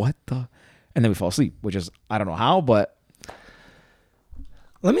like, what the? And then we fall asleep, which is I don't know how, but.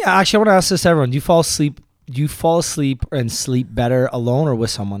 I want to ask this to everyone. Do you fall asleep and sleep better alone or with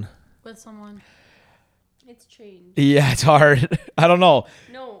someone? With someone. It's changed. Yeah, it's hard. I don't know.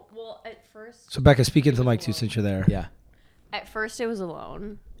 No, well, at first. So Becca, speak into the mic too since you're there. Yeah. At first, it was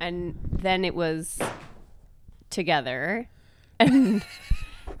alone, and then it was together, and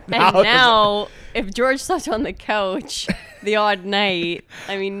now if George slept on the couch the odd night,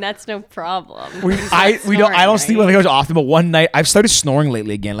 I mean that's no problem. I don't sleep on the couch often, but one night I've started snoring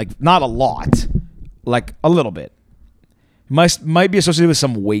lately again. Like not a lot, like a little bit. Might be associated with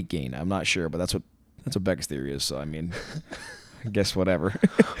some weight gain. I'm not sure, but that's what Becca's theory is. So I mean, I guess whatever.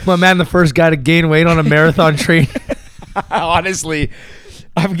 My man, the first guy to gain weight on a marathon train. Honestly,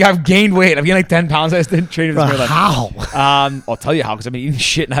 I've gained weight. I've gained like 10 pounds. I just didn't train this marathon. How? I'll tell you how, because I've been eating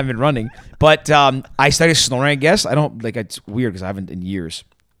shit and I haven't been running. But I started snoring, I guess. I don't like it's weird because I haven't in years.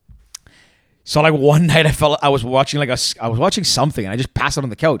 So like one night I was watching something and I just passed out on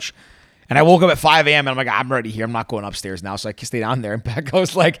the couch. And I woke up at 5 a.m. and I'm like, I'm already here. I'm not going upstairs now. So I stayed down there. And Becca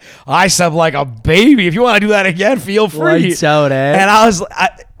was like, I slept like a baby. If you want to do that again, feel free. Lights out, eh? And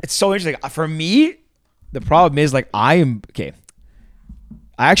it's so interesting. For me, the problem is like okay.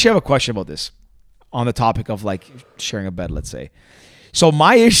 I actually have a question about this on the topic of like sharing a bed, let's say. So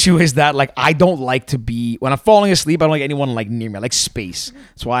my issue is that like I don't like to be when I'm falling asleep. I don't like anyone like near me. I like space.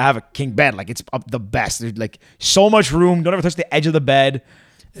 That's why I have a king bed. Like it's the best. There's like so much room. Don't ever touch the edge of the bed.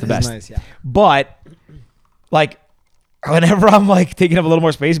 It's the best. Nice, yeah. But like whenever I'm like taking up a little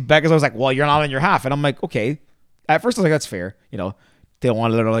more space, Becca's always like, "Well, you're not on your half," and I'm like, "Okay." At first I was like, "That's fair." You know, they don't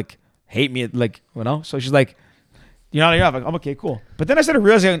want to like hate me, like So she's like, "You're not on your half." I'm okay, cool. But then I started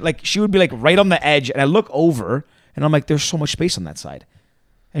realizing like she would be like right on the edge, and I look over. And I'm like, there's so much space on that side.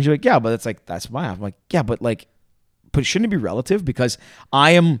 And she's like, yeah, but that's my half. I'm like, yeah, but shouldn't it be relative? Because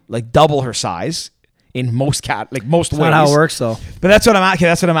I am like double her size in most most ways. Not how it works though. But that's what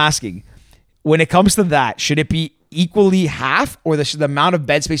I'm asking. When it comes to that, should it be equally half, or should the amount of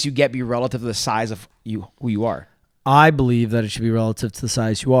bed space you get be relative to the size of who you are? I believe that it should be relative to the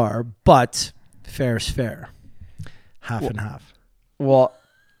size you are, but fair is fair. Half and half. Well,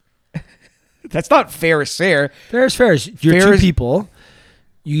 that's not fair is fair. Fair is fair. You're two people.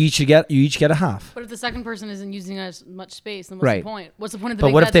 You each get a half. But if the second person isn't using as much space, then what's the point? What's the point of the But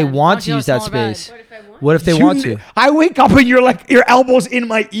big what bed if they then? want Why to don't you use have that a smaller bed? space? What if they want to? I wake up and you're like your elbows in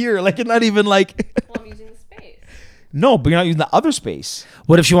my ear, like you're not even like. Well, I'm using the space. No, but you're not using the other space.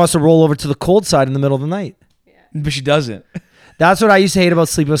 What if she wants to roll over to the cold side in the middle of the night? Yeah. But she doesn't. That's what I used to hate about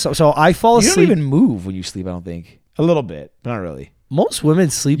sleeping. So I fall You asleep. don't even move when you sleep. I don't think a little bit, but not really. Most women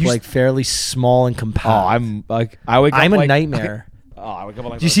sleep like fairly small and compact. Oh, I'm like I wake up. I'm a like, nightmare. I wake up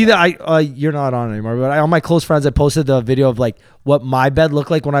like. Do you see that? You're not on anymore, but on my close friends, I posted the video of like what my bed looked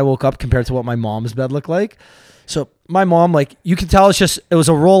like when I woke up compared to what my mom's bed looked like. So my mom, like you can tell, it was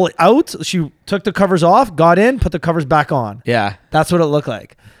a roll out. She took the covers off, got in, put the covers back on. Yeah, that's what it looked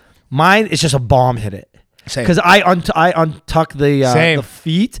like. Mine, it's just a bomb hit it. Because I untuck the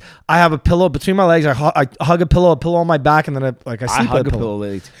feet. I have a pillow between my legs. I hug a pillow on my back, and then I sleep hug with a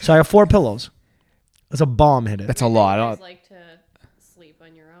pillow. So I have 4 pillows. That's a bomb hit it. That's a lot. You guys like to sleep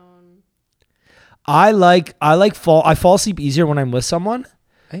on your own? I fall asleep easier when I'm with someone,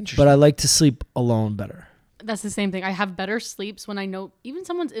 but I like to sleep alone better. That's the same thing. I have better sleeps when I know even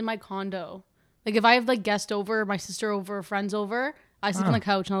someone's in my condo. Like if I have like guests over, my sister over, friends over, I sleep on the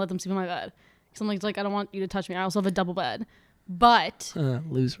couch and I let them sleep in my bed. So I'm like, I don't want you to touch me. I also have a double bed. But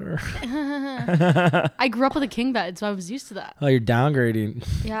loser. I grew up with a king bed, so I was used to that. Oh, you're downgrading.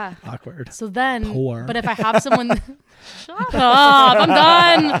 Yeah. Awkward. So then, Poor. But if I have someone, shut up! I'm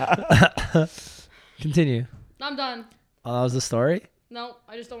done. Continue. I'm done. Oh, that was the story. No,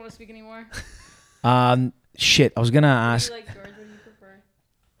 I just don't want to speak anymore. Shit. I was gonna ask. Do you like George? What do you prefer?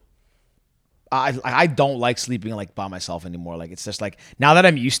 I don't like sleeping like by myself anymore. Like it's just like now that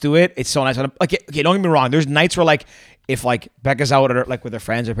I'm used to it, it's so nice. Like okay, don't get me wrong. There's nights where like if like Becca's out or like with her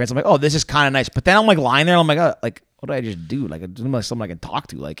friends or parents, I'm like, oh, this is kind of nice. But then I'm like lying there, and I'm like, oh, like what did I just do? Like I'm like someone I can talk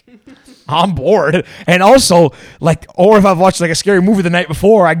to. Like I'm bored. And also like, or if I've watched like a scary movie the night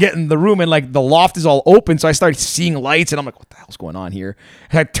before, I get in the room and like the loft is all open, so I start seeing lights, and I'm like, what the hell's going on here?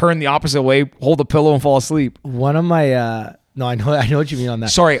 And I turn the opposite way, hold the pillow, and fall asleep. One of my no, I know what you mean on that.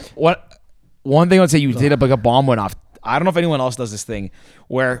 Sorry, what? One thing I would say, you did like a bomb went off. I don't know if anyone else does this thing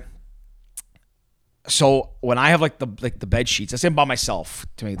where. So when I have like the bed sheets, let's say I'm by myself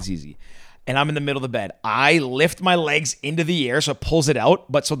to make this easy, and I'm in the middle of the bed, I lift my legs into the air so it pulls it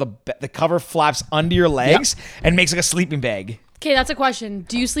out, but so the cover flaps under your legs and makes like a sleeping bag. Okay, that's a question.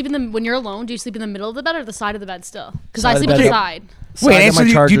 Do you sleep when you're alone? Do you sleep in the middle of the bed or the side of the bed still? Because Side I of sleep the on the bed. side. Wait, answer,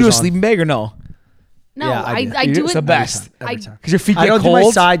 do you do a on. sleeping bag or no? No, Yeah, I do It's it. the best. Every time. Because your feet get I don't cold. do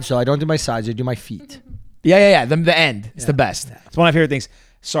my sides though. I don't do my sides. I do my feet. Yeah. The end. It's the best. It's one of my favorite things.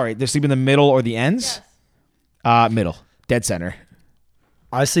 Sorry, they sleep in the middle or the ends? Yes. Middle. Dead center.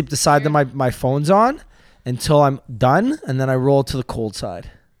 I sleep the side that my phone's on until I'm done, and then I roll to the cold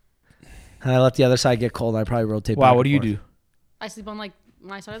side. And I let the other side get cold, and I probably rotate back. Wow, and what do you forth. do? I sleep on like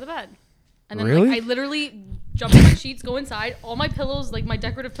my side of the bed. And then Really? like I literally jump on my sheets, go inside. All my pillows, like my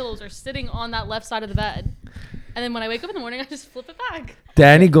decorative pillows, are sitting on that left side of the bed. And then when I wake up in the morning, I just flip it back.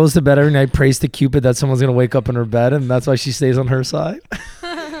 Danny goes to bed every night, prays to Cupid that someone's going to wake up in her bed, and that's why she stays on her side.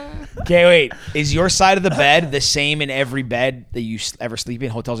 Okay, wait. Is your side of the bed the same in every bed that you ever sleep in,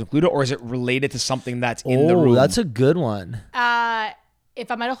 hotels included, or is it related to something that's in the room? That's a good one. If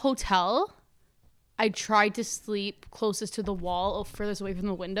I'm at a hotel, I try to sleep closest to the wall or furthest away from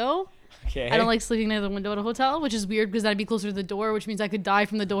the window. Okay. I don't like sleeping near the window at a hotel, which is weird because then I'd be closer to the door, which means I could die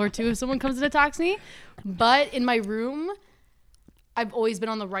from the door too if someone comes and attacks me. But in my room, I've always been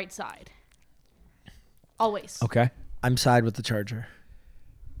on the right side. Always. Okay. I'm side with the charger.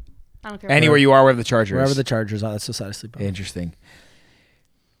 I don't care. Anywhere you are, wherever the charger Wherever is. the charger's on, that's the side I sleep on. Interesting.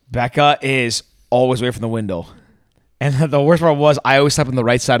 Becca is always away from the window. And the worst part was I always slept on the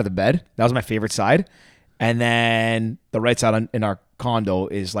right side of the bed. That was my favorite side. And then the right side in our condo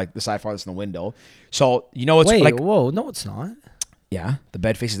is like the side farthest from the window. So, you know, it's Wait, like, whoa, no, it's not. yeah, the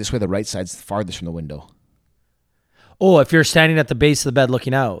bed faces this way. The right side's farthest from the window. Oh, if you're standing at the base of the bed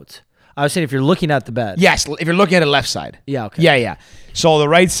looking out. I was saying if you're looking at the bed. Yes, if you're looking at the left side. Yeah, okay. Yeah. So the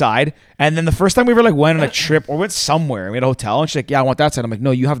right side. And then the first time we ever like went on a trip or went somewhere, we had a hotel, and she's like, yeah, I want that side. I'm like,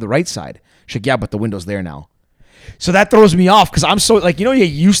 no, you have the right side. She's like, yeah, but the window's there now. So that throws me off because I'm so like, you know, you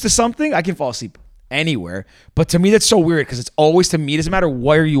get used to something. I can fall asleep anywhere. But to me, that's so weird because it's always, to me, it doesn't matter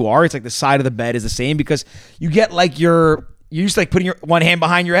where you are. It's like the side of the bed is the same because you get like you're used to like putting your one hand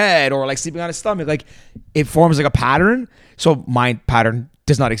behind your head or like sleeping on a stomach. Like it forms like a pattern. So my pattern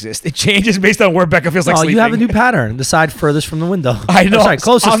does not exist. It changes based on where Becca feels like sleeping. You have a new pattern. The side furthest from the window. I know. Sorry,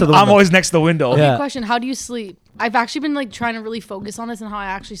 closest to the window. I'm always next to the window. Yeah. Question: how do you sleep? I've actually been like trying to really focus on this and how I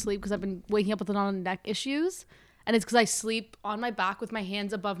actually sleep because I've been waking up with a lot of neck issues, and it's because I sleep on my back with my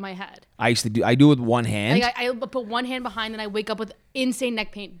hands above my head. I do it with one hand. Like I put one hand behind, and I wake up with insane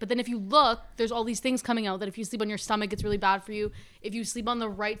neck pain. But then if you look, there's all these things coming out that if you sleep on your stomach, it's really bad for you. If you sleep on the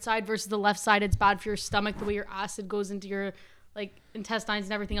right side versus the left side, it's bad for your stomach. The way your acid goes into your like intestines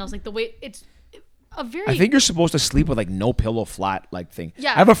and everything else. Like the way it's a very. I think you're supposed to sleep with like no pillow, flat like thing.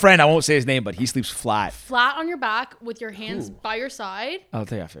 Yeah. I have a friend. I won't say his name, but he sleeps flat. flat on your back with your hands by your side. I'll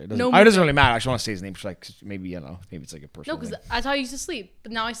tell you after. It doesn't, No it doesn't movement. really matter. I just want to say his name. Like maybe maybe it's like a No, personal. because thing. that's how I used to sleep.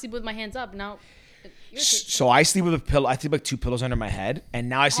 But now I sleep with my hands up. Now. It irritates So I sleep with a pillow. I sleep like two pillows under my head, and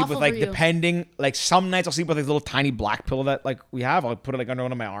now I sleep with Awful like for you. depending. Like some nights I'll sleep with like a little tiny black pillow that like we have. I'll put it like under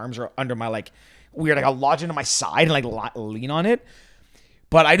one of my arms or under my like weird. Like I'll lodge into my side and like lean on it.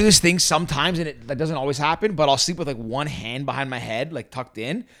 But I do this thing sometimes, and that doesn't always happen. But I'll sleep with like one hand behind my head, like tucked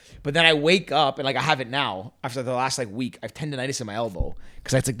in. But then I wake up, and like I have it now after the last like week. I have tendonitis in my elbow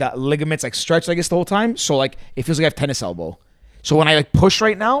because it's like that ligaments like stretched, I guess, the whole time. So like it feels like I have tennis elbow. So when I like push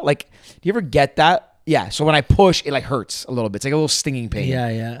right now, like do you ever get that? Yeah. So when I push, it like hurts a little bit. It's like a little stinging pain.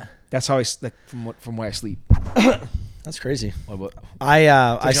 Yeah. That's how I like from where I sleep. That's crazy. What, I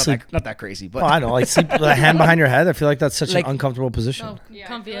not sleep. not that crazy, but Oh, I know. Like sleep with a hand behind your head. I feel like that's such Like- an uncomfortable position. Oh, Yeah,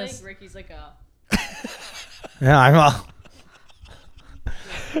 comfy I feel as. like Ricky's like a. Yeah, I'm.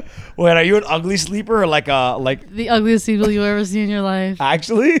 wait, are you an ugly sleeper or like The ugliest people you ever see in your life.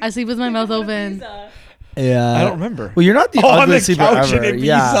 actually? I sleep with my mouth open. Yeah. I don't remember. Well, you're not the on ugliest the sleeper couch in ever. Ibiza.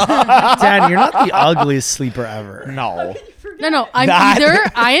 Yeah, Dan, you're not the ugliest sleeper ever. No. No.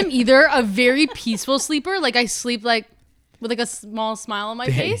 I am either a very peaceful sleeper, like I sleep like with like a small smile on my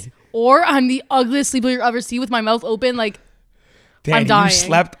face, or I'm the ugliest sleeper you ever see with my mouth open, like Dan, I'm dying. You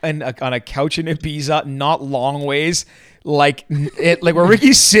slept on a couch in Ibiza, not long ways. Like like where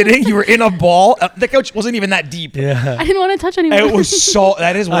Ricky's sitting, you were in a ball. The couch wasn't even that deep. Yeah. I didn't want to touch anyone. It was so.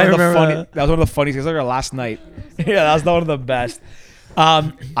 That is one I of the remember funny. that. That was one of the funniest things. Like last night. Yeah, that was one of the best.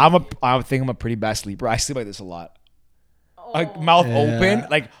 I think I'm a pretty bad sleeper. I sleep like this a lot. Like mouth open,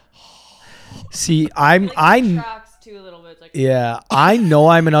 like See, I Tracks too a little bit. Like, yeah, I know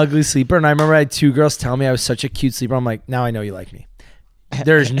I'm an ugly sleeper, and I remember I had two girls tell me I was such a cute sleeper. I'm like, now I know you like me.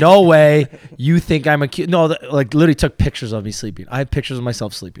 There's no way you think I'm a cute. No, like literally took pictures of me sleeping. I have pictures of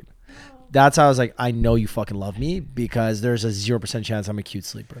myself sleeping. That's how I was like, I know you fucking love me because there's a 0% chance I'm a cute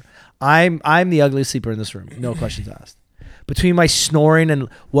sleeper. I'm the ugliest sleeper in this room. No questions asked. Between my snoring and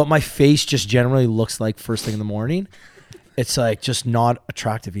what my face just generally looks like first thing in the morning, it's like just not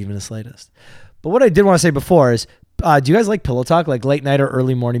attractive even the slightest. But what I did want to say before is, do you guys like pillow talk, like late night or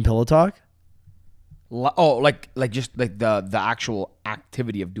early morning pillow talk? like just like the actual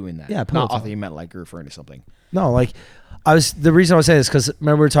activity of doing that. Yeah, pillow not I talk. thought you meant like you're referring to something. No, like the reason I was saying this because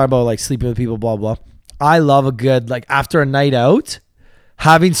remember we were talking about like sleeping with people, blah blah. I love a good like after a night out,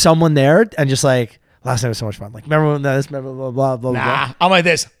 having someone there and just like last night was so much fun. Like remember when this, remember blah blah blah blah. Nah, I'm like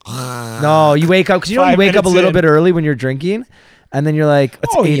this. No, you wake up because you know you 5 wake up a minutes little in. bit early when you're drinking, and then you're like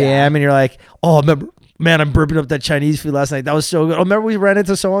it's Oh, 8 yeah. a.m. and you're like, oh remember, man, I'm burping up that Chinese food last night. That was so good. Oh, remember we ran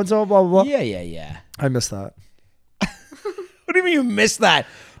into so and so, blah blah blah. Yeah. I missed that. What do you mean you missed that?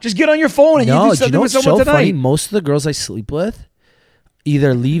 Just get on your phone and you do No, do you something know with what's someone so tonight. funny? Most of the girls I sleep with,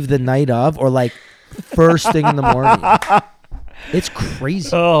 either leave the night of or like first thing in the morning. It's crazy.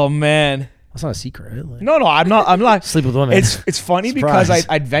 Oh man. That's not a secret. Right? Like, No, I'm not. sleep with women. It's funny because Surprise.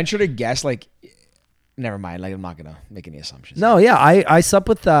 I'd venture to guess like, never mind. Like I'm not gonna make any assumptions. No, yeah, I slept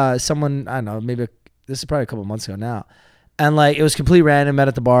with someone. I don't know. Maybe this is probably a couple months ago now, and like it was completely random. Met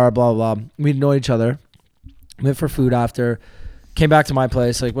at the bar. Blah blah. Blah. We didn't know each other. Went for food after. Came back to my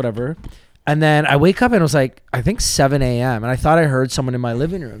place. Like whatever. And then I wake up and it was like I think 7 a.m. and I thought I heard someone in my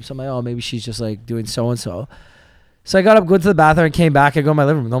living room. So I'm like, oh, maybe she's just like doing so and so. So I got up, go to the bathroom, and came back. I go in my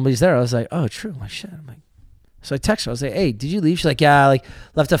living room. Nobody's there. I was like, oh, true. My shit. I'm like, so I text her. I was like, hey, did you leave? She's like, yeah, like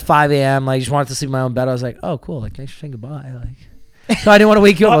left at 5 a.m. Like just wanted to sleep in my own bed. I was like, oh, cool. Like thanks for saying goodbye. Like, so I didn't want to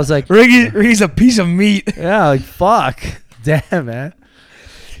wake you up. I was like, Riggy's a piece of meat. yeah, like fuck, damn man,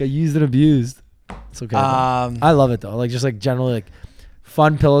 got used and abused. It's okay. I love it though. Like just like generally like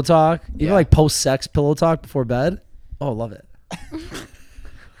fun pillow talk, even Yeah. like post sex pillow talk before bed. Oh, love it.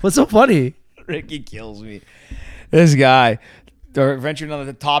 What's so funny? Ricky kills me. This guy. Or venturing on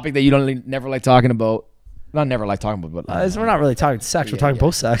the topic that you don't never like talking about. Not never like talking about, but We're not really talking sex. We're Yeah, talking yeah.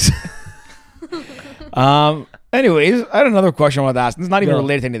 post sex. Anyways, I had another question I wanted to ask. It's not even Go.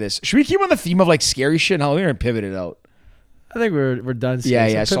 related to any of this. Should we keep on the theme of like scary shit? No, we're gonna pivot it out. I think we're done. Yeah,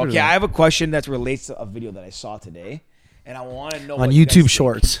 So yeah. So pivot it okay, on. I have a question that relates to a video that I saw today, and I want to know on what you guys YouTube think.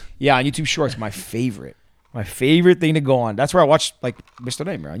 Shorts. Yeah, on YouTube Shorts, my favorite thing to go on. That's where I watch like Mr.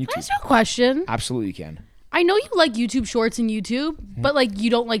 Nightmare on Can I YouTube. ask you a question? Absolutely, you can. I know you like YouTube Shorts and YouTube, Mm-hmm. but like you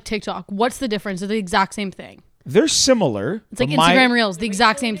don't like TikTok. What's the difference? They're the exact same thing. They're similar. It's like but my- Instagram Reels, the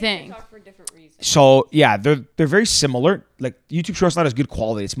exact same thing. For different reasons. So yeah, they're very similar. Like YouTube Shorts not as good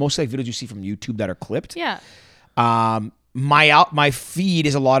quality. It's mostly like videos you see from YouTube that are clipped. Yeah. My feed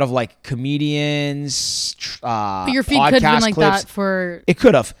is a lot of like comedians. But your feed could have been like clips. that for It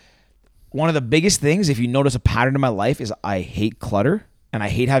could have. One of the biggest things, if you notice a pattern in my life, is I hate clutter and I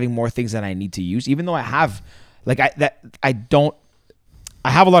hate having more things than I need to use. Even though I have, I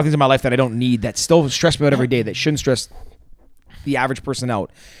have a lot of things in my life that I don't need that still stress me out every day that shouldn't stress the average person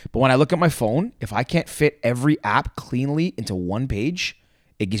out. But when I look at my phone, if I can't fit every app cleanly into one page,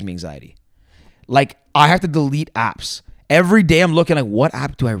 it gives me anxiety. Like I have to delete apps. Every day I'm looking like, what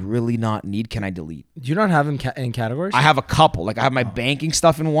app do I really not need? Can I delete? Do you not have them in categories? I have a couple. Like I have my banking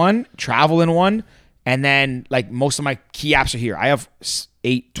stuff in one, travel in one, and then like most of my key apps are here. I have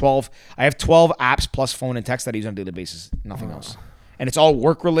 12 apps plus phone and text that I use on a daily basis. Nothing else. And it's all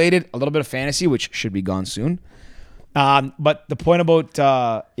work related, a little bit of fantasy, which should be gone soon. But the point about,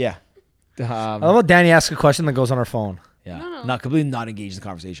 I love how Danny asks a question that goes on her phone. No. not completely not engaged in the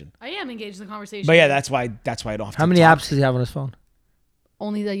conversation. I am engaged in the conversation. But yeah, that's why I don't have to How many talk. apps does he have on his phone?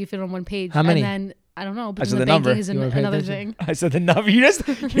 Only that you fit on one page. How many? And then I don't know, but said then the the number. banking is You wanna pay another attention? thing. I said the number. You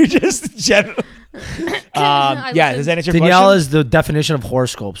just general. Yeah, listen. does that answer your Danielle question? is the definition of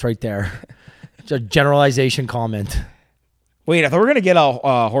horoscopes right there. It's a generalization comment. Wait, I thought we were gonna get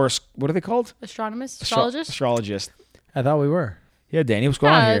a horse. What are they called? Astronomist? Astrologist? Astrologist. I thought we were. Yeah, Danny, what's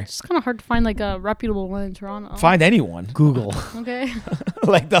going on Yeah, here? it's kind of hard to find like a reputable one in Toronto. Find anyone. Google. Okay.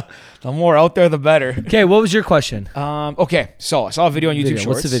 Like the more out there, the better. Okay, what was your question? Okay, so I saw a video on YouTube Video.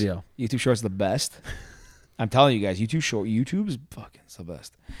 Shorts. What's the video? YouTube Shorts is the best. I'm telling you guys, YouTube's fucking the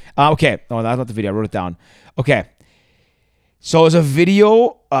best. Okay, no, that's not the video. I wrote it down. Okay, so it's a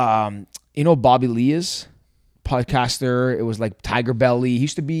video. You know, Bobby Lee is podcaster. It was like Tiger Belly. He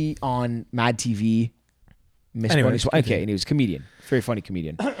used to be on Mad TV. Anyway, Okay, and he was a comedian, very funny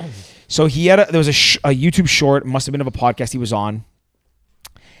comedian. So he had there was a YouTube short, must have been of a podcast he was on,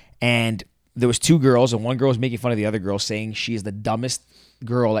 and there was two girls, and one girl was making fun of the other girl, saying she is the dumbest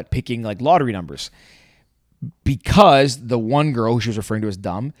girl at picking like lottery numbers, because the one girl who she was referring to as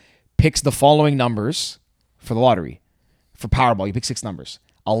dumb picks the following numbers for the lottery. For Powerball, you pick 6 numbers: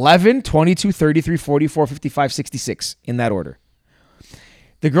 11, 22, 33, 44, 55, 66, in that order.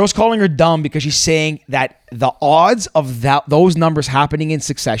 The girl's calling her dumb because she's saying that the odds of those numbers happening in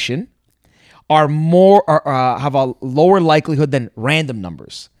succession are have a lower likelihood than random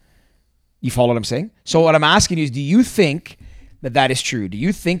numbers. You follow what I'm saying? So what I'm asking you is, do you think that is true? Do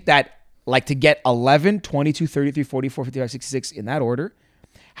you think that like to get 11, 22, 33, 44, 55, 66 in that order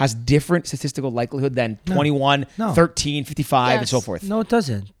has different statistical likelihood than 21, No. 13, 55, and Yes. so forth? No, it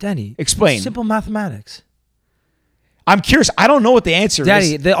doesn't. Danny. Explain. It's simple mathematics. I'm curious. I don't know what the answer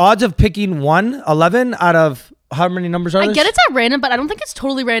Danny, is. the odds of picking 11 out of how many numbers are I there? get it's at random, but I don't think it's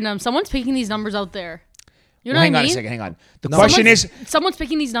totally random. Someone's picking these numbers out there. You know Well, hang what I on mean? a second. Hang on. The question is, Someone's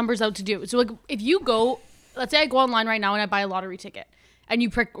picking these numbers out to do. So like if you go, let's say I go online right now and I buy a lottery ticket and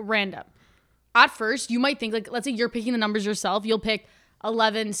you pick random. At first, you might think like, let's say you're picking the numbers yourself. You'll pick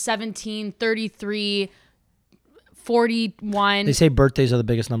 11, 17, 33, 41. They say birthdays are the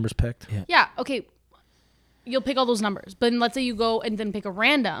biggest numbers picked. Yeah, okay. You'll pick all those numbers. But then let's say you go and then pick a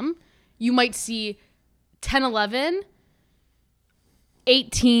random. You might see 10, 11,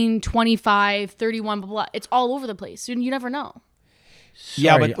 18, 25, 31, blah, blah. It's all over the place. You never know.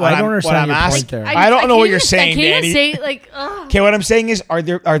 Yeah, Sorry, but what I don't understand your asking- point there. I don't know what you're saying, I can't Danny. even say, like, ugh. Okay, what I'm saying is,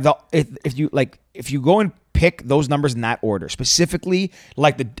 if you go and pick those numbers in that order, specifically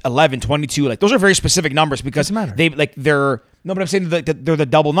like the 11, 22, like those are very specific numbers because Doesn't matter. they're no, but I'm saying that they're the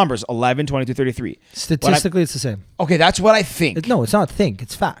double numbers, 11, 22, 33. Statistically, it's the same. Okay, that's what I think. No, it's not think.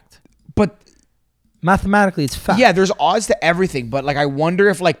 It's fact. But Mathematically, it's fact. yeah, there's odds to everything. But like, I wonder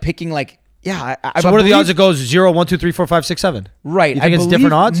if like picking like, yeah. So what are the odds it goes 0, 1, 2, 3, 4, 5, 6, 7? Right. You think it's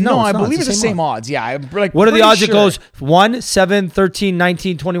different odds? No, it's I not. believe it's the same odds. Yeah. I'm like, What are the pretty odds it sure. goes 1, 7, 13,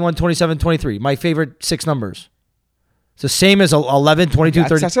 19, 21, 27, 23? My favorite 6 numbers. It's the same as 11, 22,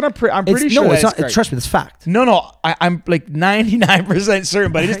 30. That's what I'm pretty sure. No, it's that's not. correct. Trust me, it's fact. No, I'm like 99%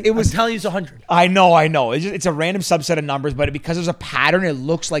 certain, but it was. I'm telling you it's 100. I know. It's a random subset of numbers, but because there's a pattern, it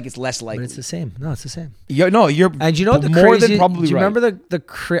looks like it's less likely. But it's the same. No, it's the same. You're And you know what the more crazy, than probably do you right. remember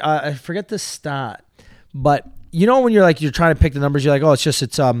I forget the stat, but you know when you're trying to pick the numbers, you're like, oh,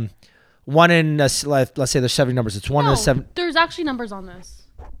 it's 1 in, let's say there's 70 numbers. It's 1 in No, a 7. there's actually numbers on this.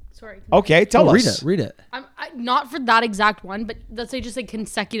 Sorry. Okay, tell Oh, us. read it. Not for that exact one, but let's say just like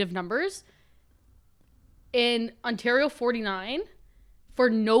consecutive numbers. In Ontario, 49. For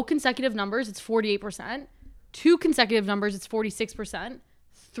no consecutive numbers, it's 48%. 2 consecutive numbers, it's 46%.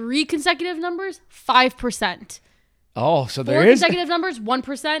 3 consecutive numbers, 5%. Oh, so 4 there is. consecutive numbers,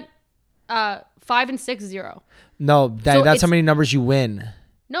 1%. 5 and 6, 0. No, Danny, So that's how it's- many numbers you win.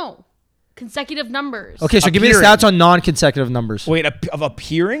 No. Consecutive numbers. Okay, so give me the Appearing. stats on non-consecutive numbers. Wait, of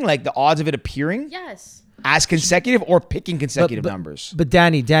appearing, like the odds of it appearing Yes. as consecutive or picking consecutive numbers. But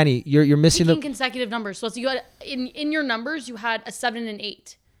Danny, you're missing Picking the. consecutive numbers. So you had in your numbers, you had a 7 and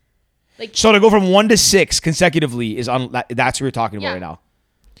 8. So to go from 1 to 6 consecutively is that's what we're talking about Yeah. right now.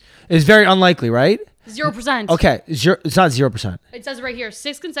 It's very unlikely, right? 0%. Okay, it's not 0%. It says right here,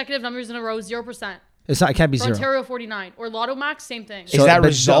 6 consecutive numbers in a row, 0%. It's not. It can't be For 0. Ontario 49 or Lotto Max, same thing. Is So- that but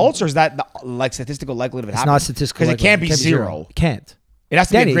results or is that the, like statistical likelihood of it It's happening? not statistical. because it can't be zero. It can't. It has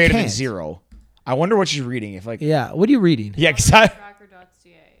to Danny, be it greater than can't. 0. I wonder what she's reading. If like Yeah. What are you reading? yeah,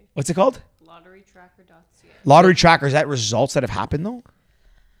 Tracker.ca. what's it called? Lotterytracker.ca. Lottery tracker. Is that results that have happened though?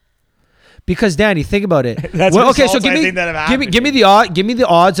 Because Danny, think about it. That's okay, so results give I me think that have give me happened. give me the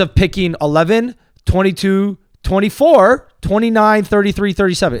odds of picking 11, 22, 24, 29, 33,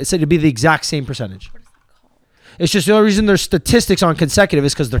 37. It said it'd be the exact same percentage. It's just the only reason there's statistics on consecutive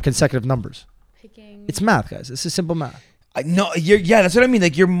is because they're consecutive numbers. Picking. It's math, guys. It's a simple math. No, that's what I mean.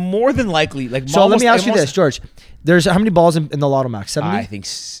 Like you're more than likely. Like So let me ask you almost- this, George. There's how many balls in the Lotto Max? 70? I think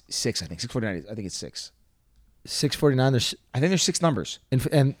 6. I think 649. I think it's 6. 649. There's I think there's 6 numbers.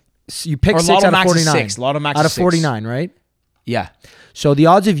 and you pick Or 6 Lotto out of Max is 49. 6. Lotto Max out is of 6. 49, right? Yeah. So the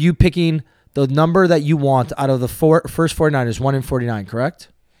odds of you picking the number that you want out of the first 49 is 1 in 49, correct?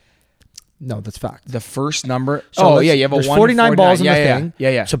 No, that's fact. The first number. So you have a there's 1 49 balls in the yeah, thing.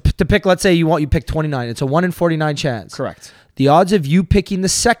 Yeah. So to pick, let's say you pick 29. It's a 1 in 49 chance. Correct. The odds of you picking the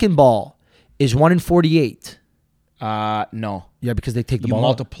second ball is 1 in 48. No. Yeah, because they take the You ball out.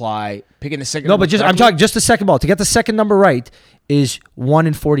 multiply picking the second. No, number but I'm correctly. talking just the second ball. To get the second number right is 1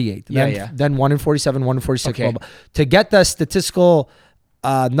 in 48. Yeah. Then 1 in 47, 1 in 46. Okay. Blah, blah. To get the statistical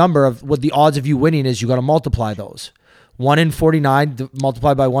number of what the odds of you winning is, you got to multiply those. 1 in 49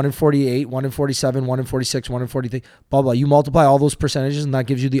 multiplied by 1 in 48, 1 in 47, 1 in 46, 1 in 43, blah, blah. You multiply all those percentages and that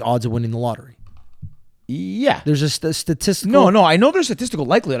gives you the odds of winning the lottery. Yeah. There's a statistical. No. I know there's statistical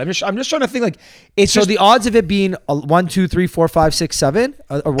likelihood. I'm just trying to think like it's So just the odds of it being 1, 2, 3, 4, 5, 6, 7,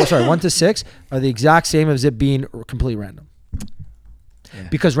 or sorry, 1 to 6 are the exact same as it being completely random. Yeah.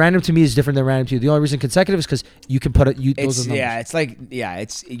 Because random to me is different than random to you. The only reason consecutive is because you can put it. Those are numbers.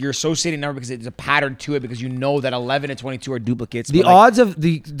 it's you're associating a number because there's a pattern to it because you know that 11 and 22 are duplicates. The but, like, odds of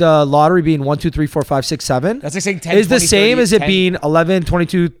the lottery being 1, 2, 3, 4, 5, 6, 7 that's like saying 10 is the 20, same 30, as it 10. being 11,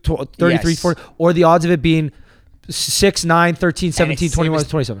 22, 33, Yes. 40, or the odds of it being 6, 9, 13, And 17, it's 21, same as-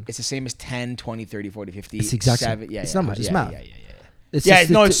 27. It's the same as 10, 20, 30, 40, 50. It's the exact same. 7, yeah, It's yeah, numbers. It's yeah, math. Yeah. It's Yeah,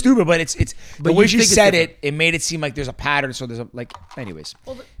 just no, it's stupid, but it's But the way you she think it's said different. it made it seem like there's a pattern. So there's a like, anyways.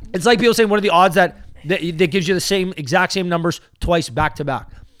 It's like people saying, what are the odds that gives you the exact same numbers twice back to back?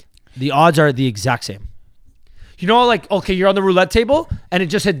 The odds are the exact same. You know, like, okay, you're on the roulette table and it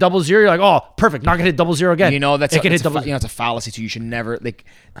just hit 00. You're like, oh, perfect. Not gonna hit 00 again. You know that's it can hit it's a, 00. you know it's a fallacy too. You should never like.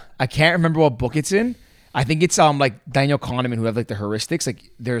 I can't remember what book it's in. I think it's like Daniel Kahneman who have like the heuristics.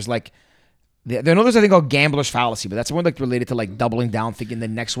 Like there's like I know there's a thing called gambler's fallacy, but that's more like related to like doubling down, thinking the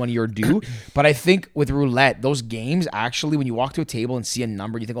next one you're due. But I think with roulette, those games actually, when you walk to a table and see a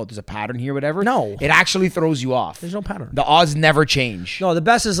number, you think, oh, there's a pattern here, whatever. No. It actually throws you off. There's no pattern. The odds never change. No, the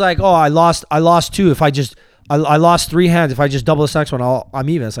best is like, oh, I lost 2. If I lost 3 hands. If I just double this next one, I'm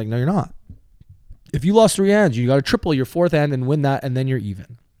even. It's like, no, you're not. If you lost 3 hands, you got to triple your 4th hand and win that, and then you're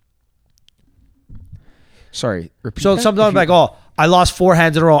even. Sorry. Repeat So that? sometimes I'm like, oh, I lost 4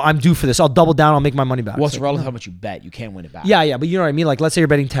 hands in a row. I'm due for this. I'll double down. I'll make my money back. What's It's relevant like, how much you bet? You can't win it back. yeah, but you know what I mean? Like, let's say you're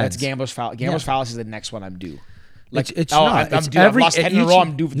betting 10. That's gambler's fallacy. Gambler's fallacy is the next one I'm due. Like, It's oh, not. I'm It's due. I've lost 10 in a row.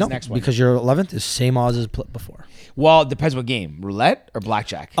 I'm due for no, this next one. because your 11th is same odds as before. Well, it depends what game. Roulette or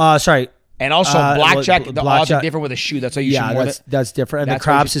blackjack? Sorry. And also blackjack, the odds are blackjack- different with a shoe. That's how you Yeah, should more that's different. And that's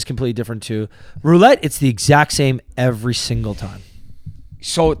the why you craps is completely different too. Roulette, it's the exact same every single time.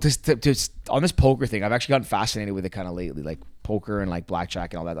 So on this poker thing, I've actually gotten fascinated with it kind of lately, like poker and like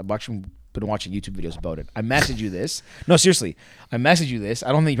blackjack and all that. I've actually been watching YouTube videos about it. I messaged you this. No, seriously, I messaged you this.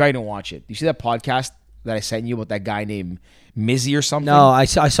 I don't think you probably don't watch it. You see that podcast that I sent you about that guy named Mizzy or something? No, I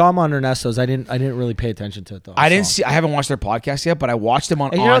saw him on Ernesto's. I didn't really pay attention to it though. I haven't watched their podcast yet, but I watched them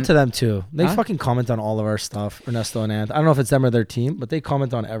on. Hey, you're out to them too. They Huh? fucking comment on all of our stuff, Ernesto and Ant. I don't know if it's them or their team, but they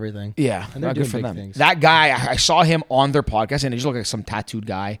comment on everything. Yeah, And they're not doing good for big them. things. That guy, I saw him on their podcast, and he just looked like some tattooed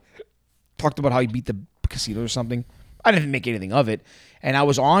guy. Talked about how he beat the casino or something. I didn't make anything of it. And I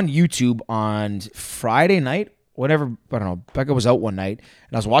was on YouTube on Friday night, whatever. I don't know. Becca was out one night,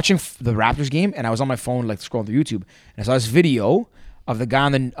 and I was watching the Raptors game, and I was on my phone, like scrolling through YouTube, and I saw this video of the guy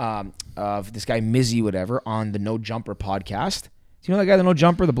on the of this guy Mizzy, whatever, on the No Jumper podcast. Do you know that guy, the No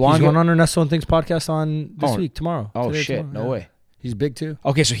Jumper, the blonde He's guy? going on Ernesto and Things podcast on this Oh. week, tomorrow. Oh Today, shit! tomorrow, No yeah. way. He's big too.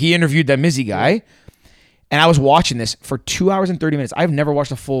 Okay, so he interviewed that Mizzy guy, and I was watching this for 2 hours and 30 minutes. I've never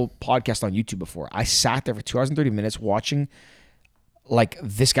watched a full podcast on YouTube before. I sat there for 2 hours and 30 minutes watching like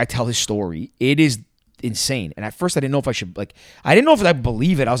this guy tell his story. It is insane. And at first I didn't know if I didn't know if I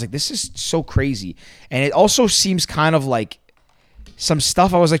believe it. I was like, this is so crazy. And it also seems kind of like some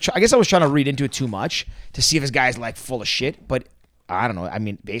stuff I was like, I guess I was trying to read into it too much to see if this guy's like full of shit. But I don't know. I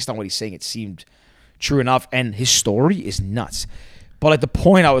mean, based on what he's saying, it seemed true enough. And his story is nuts. But like the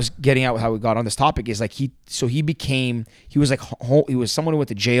point I was getting at with how we got on this topic is like he was someone who went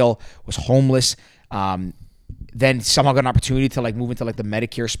to jail, was homeless, then somehow got an opportunity to like move into like the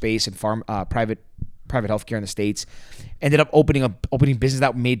Medicare space and private healthcare in the States. Ended up opening business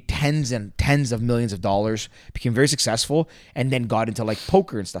that made tens and tens of millions of dollars, became very successful, and then got into like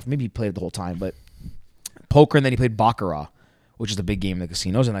poker and stuff. Maybe he played it the whole time, but poker, and then he played Baccarat, which is the big game in the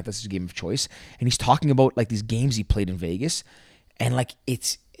casinos, and like that's his game of choice. And he's talking about like these games he played in Vegas. And like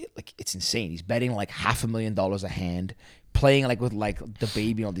it's insane. He's betting like $500,000 a hand, playing like with like the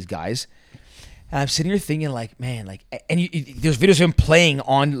baby and all these guys. And I'm sitting here thinking like, man, like, and there's videos of him playing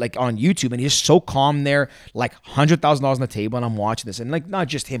on YouTube, and he's just so calm there, like $100,000 on the table, and I'm watching this, and like not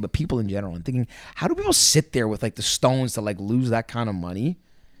just him, but people in general, and thinking, how do people sit there with like the stones to like lose that kind of money?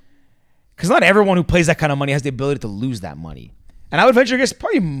 Because not everyone who plays that kind of money has the ability to lose that money. And I would venture, I guess,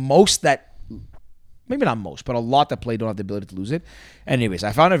 probably most that. Maybe not most, but a lot that play don't have the ability to lose it. Anyways,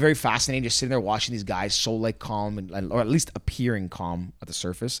 I found it very fascinating just sitting there watching these guys so like calm or at least appearing calm at the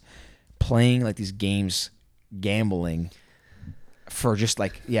surface, playing like these games, gambling for just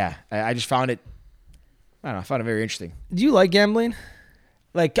like, yeah. I just found it, I don't know, I found it very interesting. Do you like gambling?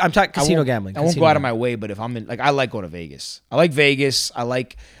 Like I'm talking casino gambling. I won't go out of my way, but if I'm in, like, I like going to Vegas. I like Vegas. I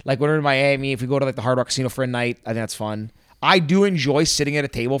like when we're in Miami, if we go to like the Hard Rock Casino for a night, I think that's fun. I do enjoy sitting at a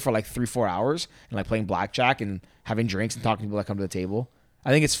table for like 3-4 hours and like playing blackjack and having drinks and talking to people that come to the table.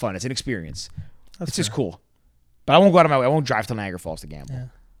 I think it's fun. It's an experience. It's just cool. But I won't go out of my way. I won't drive to Niagara Falls to gamble. Yeah.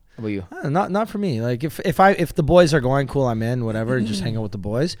 How about you? Not for me. Like if the boys are going, cool, I'm in, whatever, just hang out with the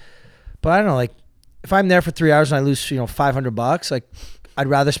boys. But I don't know, like if I'm there for 3 hours and I lose, $500, like I'd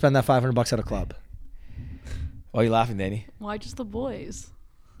rather spend that $500 at a club. Why are you laughing, Danny? Why just the boys?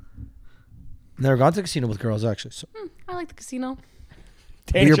 Never gone to a casino with girls actually. So. I like the casino.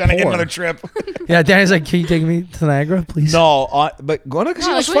 Danny's You're trying to get poor. another trip. Yeah, Danny's like, can you take me to Niagara, please? No, but going to a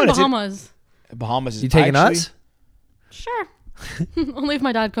casino No, is let's go fun. to It's in- Bahamas. Bahamas is You taking actually, us? Sure. Only if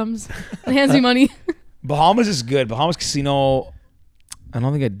my dad comes and hands me money. Bahamas is good. Bahamas casino. I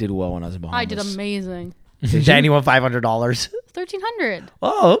don't think I did well when I was in Bahamas. I did amazing. Danny won $500. $1,300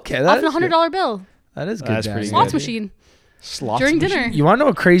 Oh, okay. off That a is good. $100 bill. That is good. That's Danny. pretty Slots good. machine Slots during machine? dinner. You want to know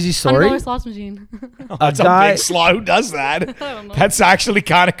a crazy story? $100 slots machine. That's a guy- big slot. Who does that? I don't know. That's actually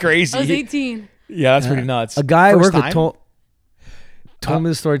kind of crazy. I was 18. Yeah, that's pretty nuts. A guy I First worked with time? told me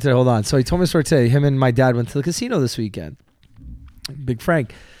the story today. Hold on. So he told me the story today. Him and my dad went to the casino this weekend. Big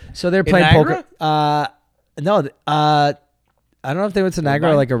Frank. So they're playing Niagara? poker. No. I don't know if they went to Niagara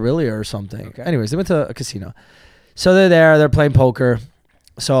or Woodbine? like Aurelia or something. Okay. Anyways, they went to a casino. So they're there. They're playing poker.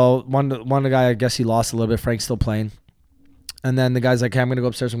 So one of the guy, I guess he lost a little bit. Frank's still playing. And then the guy's like, hey, I'm going to go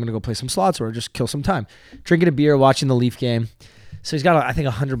upstairs. I'm going to go play some slots or just kill some time. Drinking a beer, watching the Leaf game. So he's got, I think,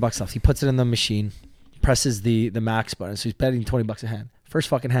 $100 left. He puts it in the machine, presses the max button. So he's betting $20 a hand. First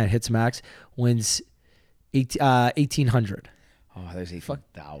fucking hand, hits max, wins 1,800. Oh, there's 8,000.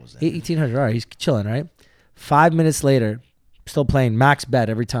 1,800. All right, he's chilling, right? 5 minutes later, still playing max bet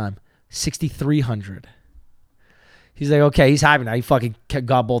every time, 6,300. He's like, okay, he's happy now. He fucking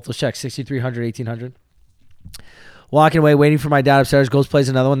got both those checks, 6,300, 1,800. Walking away, waiting for my dad upstairs. Goes plays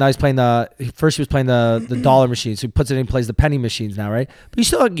another one. Now he's playing first he was playing the dollar machine, so he puts it in, plays the penny machines now, right? But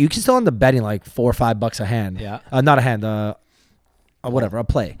you can still end up betting like $4 or $5 a hand. Yeah. Not a hand. Whatever, a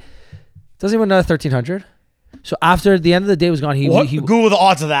play. Doesn't even another 1,300. So after the end of the day was gone, he Google the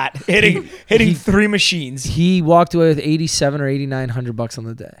odds of that. Hitting 3 machines. he walked away with 8,700 or 8,900 bucks on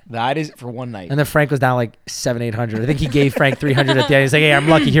the day. That is for one night. And then Frank was down like 700-800. I think he gave Frank 300 at the end. He's like, hey, I'm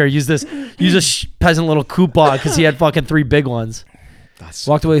lucky here. Use this peasant little coupon because he had fucking 3 big ones. That's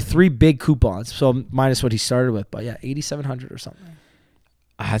Walked away with 3 big coupons. So minus what he started with. But yeah, 8,700 or something.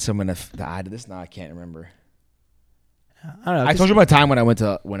 I had someone to add to this. Now I can't remember. I don't know. I told you about the time when I went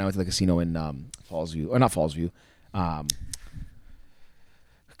to the casino in Fallsview, or not Fallsview,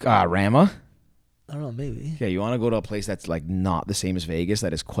 Rama. I don't know, maybe. Yeah, you want to go to a place that's like not the same as Vegas,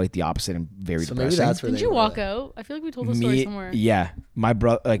 that is quite the opposite and very So maybe depressing. that's where Didn't they you were. walk out? I feel like we told the story somewhere. Yeah, my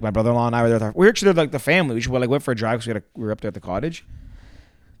brother-in-law and I were there. We were actually there like the family. We went for a drive because we were up there at the cottage,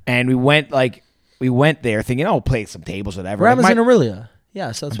 and we went there thinking, oh, we'll play some tables, whatever. Rama's Like, in Aurelia.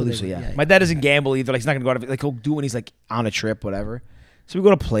 Yeah, so that's I what believe so, they yeah. My dad doesn't gamble either. Like he's not gonna go out. Like he'll do when he's like on a trip, whatever. So we go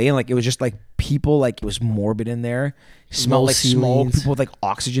to play, and like it was just like people, like it was morbid in there. Smelled Low like smoke. ceilings. People with like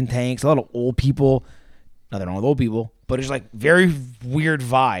oxygen tanks. A lot of old people. Nothing wrong with old people, but it was like very weird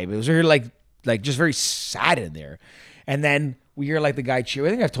vibe. It was very like just very sad in there. And then we hear like the guy cheer. I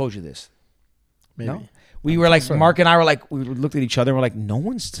think I've told you this. Maybe. No? We were like, Mark and I were like, we looked at each other and we're like, no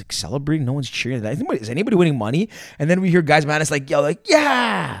one's like celebrating, no one's cheering. Is anybody winning money? And then we hear guys behind us like yell, like,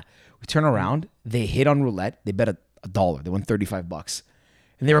 yeah. We turn around, they hit on roulette, they bet $1. They won $35.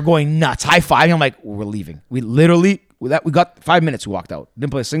 And they were going nuts, high fiving. I'm like, we're leaving. We literally, we got 5 minutes, we walked out. Didn't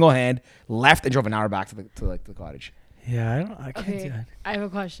play a single hand, left and drove an hour back to the cottage. Yeah, I can't do Okay, that. I have a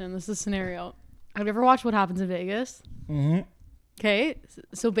question. This is a scenario. Have you ever watched What Happens in Vegas? Mm-hmm. Okay,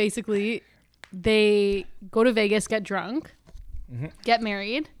 so basically, they go to Vegas, get drunk, get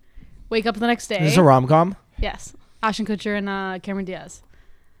married, wake up the next day. Is this a rom-com? Yes, Ashton Kutcher and Cameron Diaz.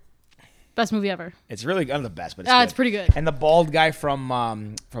 Best movie ever. It's really not the best, but it's It's pretty good. And the bald guy from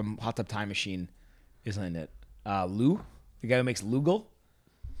Hot Tub Time Machine is in it. Lou, the guy who makes Lugal.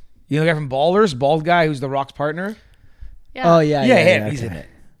 You know the guy from Ballers, bald guy who's the Rock's partner. Yeah. Oh, yeah. Yeah, he's okay. in it.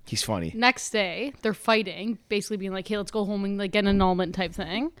 He's funny. Next day, they're fighting, basically being like, "Hey, let's go home and like get an annulment type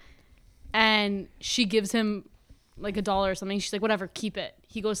thing." And she gives him like $1 or something. She's like, "Whatever, keep it."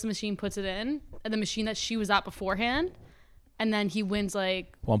 He goes to the machine, puts it in, and the machine that she was at beforehand, and then he wins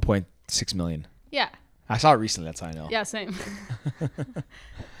like 1.6 million. yeah. I saw it recently. That's how I know. Yeah, same.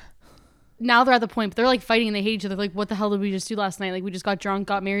 Now they're at the point, but they're like fighting and they hate each other. Like, what the hell did we just do last night? Like, we just got drunk,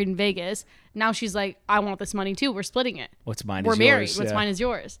 got married in Vegas. Now she's like, I want this money too. We're splitting it. What's mine We're is married. yours. What's Yeah. mine is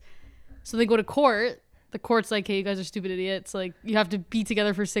yours. So they go to court. The court's like, hey, you guys are stupid idiots. Like, you have to be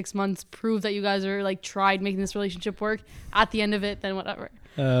together for 6 months, prove that you guys are like tried making this relationship work. At the end of it, then whatever.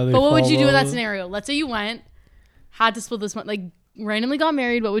 But what would you do in that scenario? Let's say you went, had to split this money, like randomly got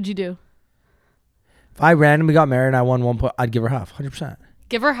married. What would you do? If I randomly got married and I won 1 point, I'd give her half, 100%.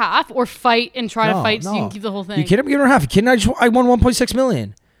 Give her half or fight and try to fight so you No. can keep the whole thing? You kidding? I'm giving her half. You kidding? I won 1.6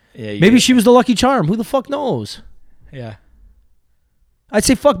 million. Yeah, Maybe she was the lucky charm. Who the fuck knows? Yeah. I'd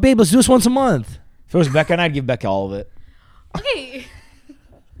say, fuck, babe, let's do this once a month. If it was Becca and I'd give Becca all of it. Okay.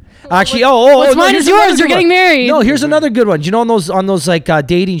 Actually, what's mine here's is yours. another You're good getting one. married. No, here's another good one. Do you know on those like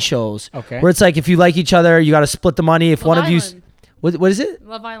dating shows? Okay. Where it's like if you like each other, you got to split the money. If Love one of you, Island. what is it?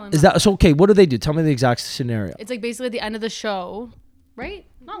 Love Island. Is that so? Okay, what do they do? Tell me the exact scenario. It's like basically at the end of the show, right?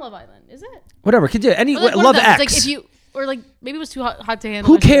 Not Love Island, is it? Whatever. Could you any Or like one Love of them. X? It's like if you or like maybe it was too hot to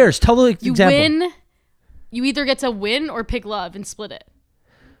handle. Who cares? Tell the You example. win. You either get to win or pick love and split it.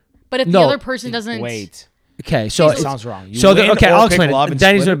 But if the No. other person doesn't, Wait. Okay, so It Sounds wrong. You So win okay, or I'll pick explain love it. and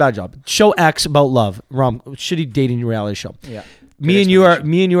Danny's split doing a bad job. Show X about love. Shitty dating reality show. Yeah. Me and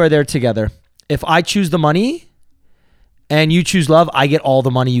you are there together. If I choose the money and you choose love, I get all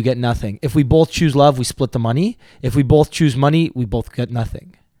the money, you get nothing. If we both choose love, we split the money. If we both choose money, we both get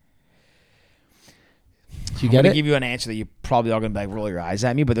nothing. Do you I'm get gonna it? give you an answer that you probably are gonna like roll your eyes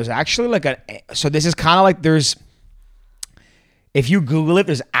at me, but there's actually like so this is kind of like If you Google it,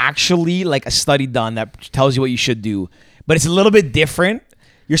 there's actually like a study done that tells you what you should do, but it's a little bit different.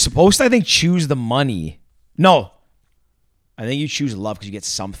 You're supposed to, I think, choose the money. No, I think you choose love because you get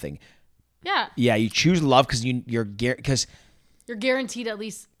something. Yeah. Yeah, you choose love because you're guaranteed at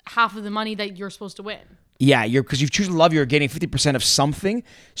least half of the money that you're supposed to win. Yeah, because you choose love, you're getting 50% of something,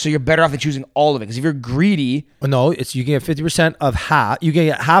 so you're better off than choosing all of it. Because if you're greedy, No, it's you get 50% of half. You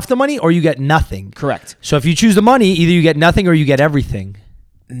get half the money, or you get nothing. correct. So if you choose the money, either you get nothing or you get everything.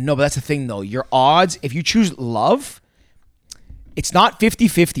 No, but that's the thing though. Your odds, if you choose love, it's not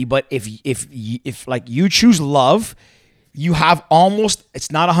 50-50, but if like you choose love, you have almost,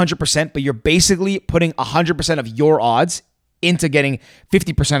 it's not 100%, but you're basically putting 100% of your odds into getting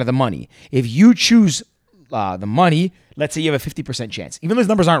 50% of the money. If you choose the money, let's say you have a 50% chance, even those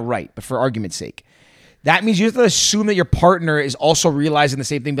numbers aren't right, but for argument's sake, that means you have to assume that your partner is also realizing the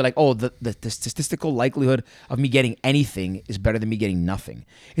same thing, be like, oh, the statistical likelihood of me getting anything is better than me getting nothing.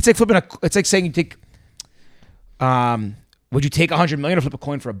 It's like it's like saying you take, would you take 100 million or flip a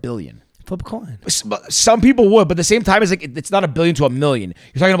coin for $1 billion? Flip a coin. Some people would, but at the same time, it's like it's not $1 billion to $1 million.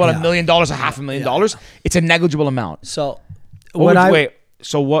 You're talking about $1 million, $500,000. It's a negligible amount. So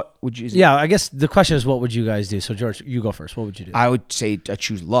So what would you? Yeah, I guess the question is, what would you guys do? So George, you go first. What would you do? I would say I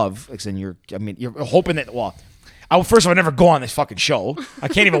choose love, because then you're hoping that. Well, first of all, I'd never go on this fucking show. I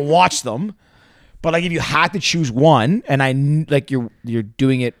can't even watch them. But like, if you had to choose one, and you're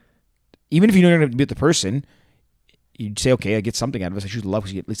doing it, even if you know you're going to be with the person, you'd say, okay, I get something out of this. I choose love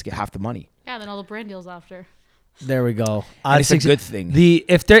because you at least get half the money. Yeah, then all the brand deals after. There we go. It's a good thing.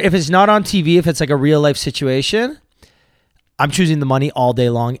 If it's not on TV, if it's like a real life situation, I'm choosing the money all day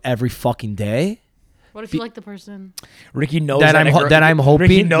long, every fucking day. What if you like the person? Ricky knows that I'm hoping.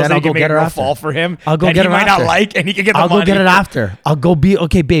 Ricky knows then that I'll go get her after. fall for him. I'll go that get he her might after. not like, and he can get the money. I'll go get it after. I'll go be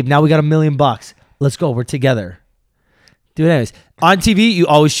okay, babe. Now we got $1 million. Let's go. We're together. Do it anyways. On TV, you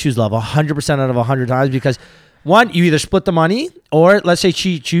always choose love 100% out of 100 times, because one, you either split the money, or let's say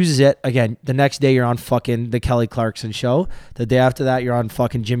she chooses it again. The next day you're on fucking the Kelly Clarkson show. The day after that you're on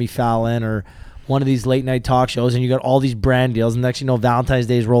fucking Jimmy Fallon or one of these late night talk shows, and you got all these brand deals. And next thing you know, Valentine's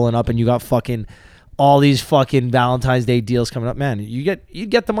Day is rolling up, and you got fucking all these fucking Valentine's Day deals coming up. Man, you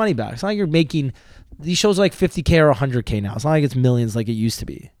get the money back. It's not like you're making these shows like $50K or $100K now. It's not like it's millions like it used to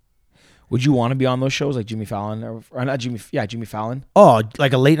be. Would you want to be on those shows like Jimmy Fallon or not Jimmy? Yeah, Jimmy Fallon. Oh,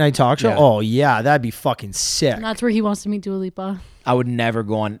 like a late night talk show? Yeah. Oh yeah, that'd be fucking sick. And that's where he wants to meet Dua Lipa. I would never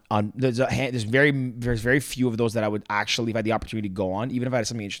go on. There's very few of those that I would actually, if I had the opportunity to go on, even if I had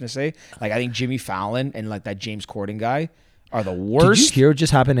something interesting to say. Like, I think Jimmy Fallon and like that James Corden guy are the worst. Did you hear what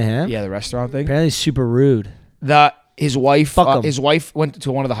just happened to him? Yeah, the restaurant thing. Apparently he's super rude. His wife Fuck him. his wife went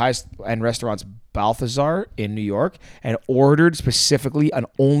to one of the highest end restaurants, Balthazar in New York, and ordered specifically an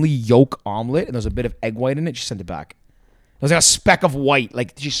only yolk omelet, and there was a bit of egg white in it. She sent it back. It was like a speck of white,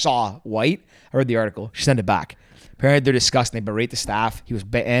 like she saw white. I read the article. She sent it back. Apparently they're disgusting. They berate the staff. He was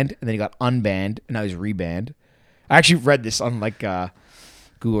banned, and then he got unbanned, and now he's rebanned. I actually read this on like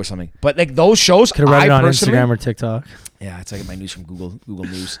Google or something. But like those shows, Could have read it on Instagram or TikTok. Yeah, it's like my news from Google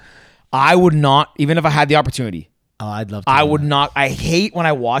News. I would not, even if I had the opportunity. Oh, I'd love to. I would not. I hate when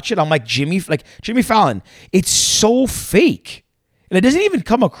I watch it. I'm like Jimmy Fallon. It's so fake. And it doesn't even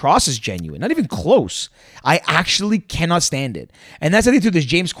come across as genuine. Not even close. I actually cannot stand it. And that's the thing too, this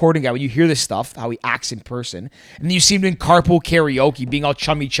James Corden guy, when you hear this stuff, how he acts in person, and then you see him doing carpool karaoke, being all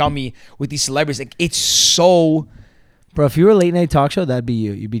chummy with these celebrities. Like, it's so... Bro, if you were a late night talk show, that'd be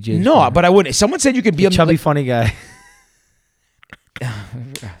you. You'd be James. No, Corden. but I wouldn't. If someone said you could be a chubby, funny guy.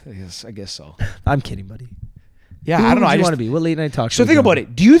 I guess so. I'm kidding, buddy. Yeah, Who I don't know. would I you just want to be? What late night talk show? So think about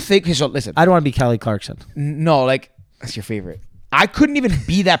it. Do you think? So listen. I don't want to be Kelly Clarkson. No, like, that's your favorite. I couldn't even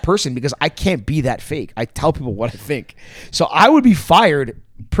be that person because I can't be that fake. I tell people what I think. So I would be fired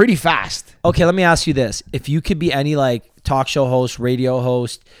pretty fast. Okay, let me ask you this. If you could be any like talk show host, radio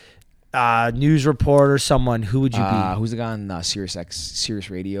host, news reporter, someone, who would you be? Who's the guy on Sirius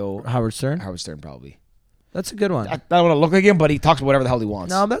Radio? Howard Stern? Howard Stern, probably. That's a good one. I don't want to look like him, but he talks whatever the hell he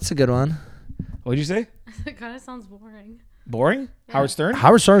wants. No, that's a good one. What'd you say? It kind of sounds boring. Boring? Yeah. Howard Stern?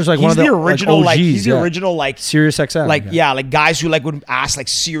 Howard Stern's like one of the original, like, OGs, he's the original, like Sirius XM. Like guys who like would ask like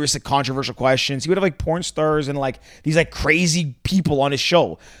serious, like controversial questions. He would have like porn stars and like these like crazy people on his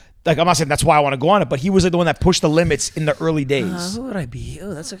show. Like, I'm not saying that's why I want to go on it, but he was like the one that pushed the limits in the early days. Who would I be?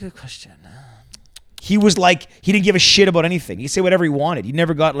 Oh, that's a good question. He was like, he didn't give a shit about anything. He said whatever he wanted. He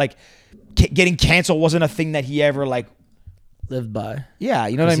never got like, getting canceled wasn't a thing that he ever like lived by. Yeah,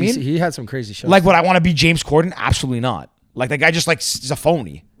 you know what I mean? He had some crazy shows. Like, would I want to be James Corden? Absolutely not. Like, that guy just like is a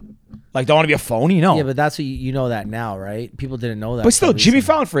phony. Like, don't want to be a phony? No. Yeah, but that's what you know that now, right? People didn't know that. But still, probably. Jimmy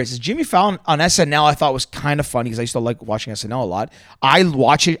Fallon, for instance, Jimmy Fallon on SNL, I thought was kind of funny because I used to like watching SNL a lot. I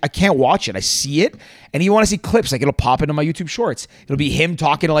watch it. I can't watch it. I see it, and you want to see clips. Like, it'll pop into my YouTube Shorts. It'll be him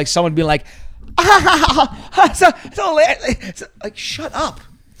talking to like someone being like, it's like, shut up.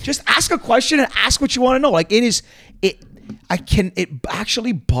 Just ask a question and ask what you want to know. Like, it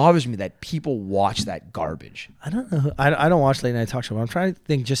actually bothers me that people watch that garbage. I don't know. I don't watch late night talk show. But I'm trying to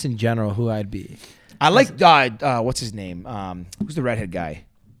think just in general who I'd be. I like what's his name? Who's the redhead guy?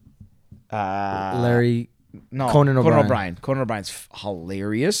 Larry. No, Conan O'Brien. Conan O'Brien's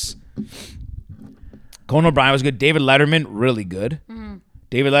hilarious. Conan O'Brien was good. David Letterman, really good.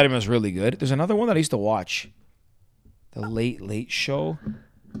 David Letterman was really good. There's another one that I used to watch. The Late Show.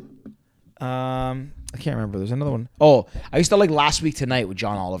 I can't remember. There's another one. Oh, I used to like Last Week Tonight with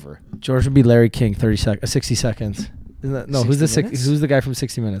John Oliver. George would be Larry King. 60 seconds. Isn't that, no, 60 Minutes? who's the guy from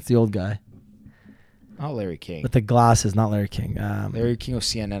 60 Minutes? The old guy Not Larry King. with the glasses. Not Larry King. Larry King of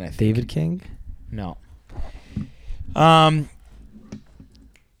CNN, I think. David King. No. I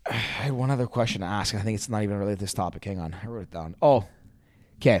had one other question to ask. I think it's not even related to this topic. Hang on. I wrote it down. Oh,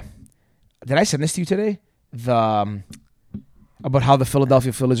 okay. Did I send this to you today? About how the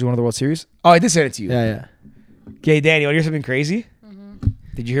Philadelphia Phillies won the World Series? Oh, I did send it to you. Yeah. Okay, Danny, want to hear something crazy?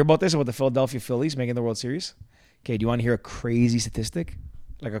 Did you hear about this, about the Philadelphia Phillies making the World Series? Okay, do you want to hear a crazy statistic?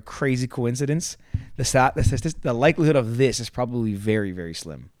 Like a crazy coincidence? The likelihood of this is probably very, very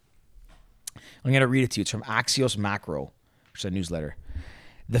slim. I'm going to read it to you. It's from Axios Macro, which is a newsletter.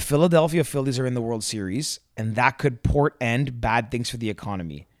 The Philadelphia Phillies are in the World Series, and that could portend bad things for the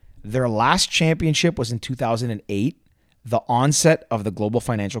economy. Their last championship was in 2008, the onset of the global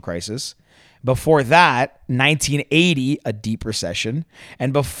financial crisis. Before that, 1980, a deep recession.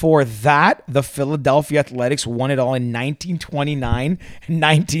 And before that, the Philadelphia Athletics won it all in 1929 and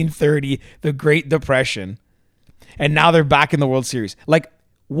 1930, the Great Depression. And now they're back in the World Series. Like,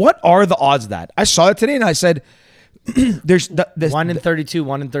 what are the odds of that? I saw it today and I said, there's 1 in 32,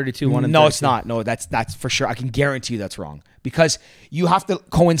 1 in 32, 1 in 32. No, it's not. No, that's for sure. I can guarantee you that's wrong. Because you have to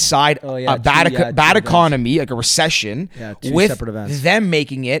coincide a bad economy, like a recession, two with separate events. them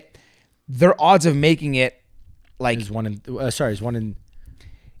making it. Their odds of making it, like, It's 1 in. It's 1 in. and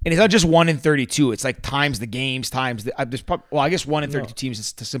it's not just 1 in 32. It's like times the games times the. I guess 1 in 32 teams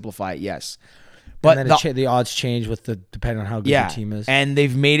is to simplify it. Yes, but And then the odds change depending on how good your team is. and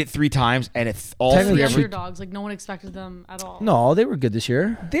they've made it 3 times, and it's all Technically, three. The every- underdogs, like no one expected them at all. No, they were good this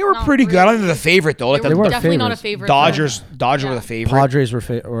year. They were Not pretty good. I don't really. think they're the favorite though. Like They the were were definitely not a favorites. favorite. Dodgers were Yeah. the favorite. Padres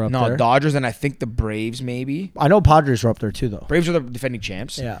were up No, there. Dodgers, and I think the Braves maybe. I know Padres were up there too, though. Braves are the defending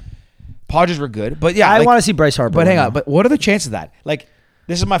champs. Yeah. Padres were good, but yeah, I like- want to see Bryce Harper. But hang win on, now. but what are the chances of that? Like,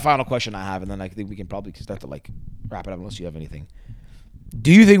 this is my final question I have, and then I think we can probably start to like wrap it up unless you have anything.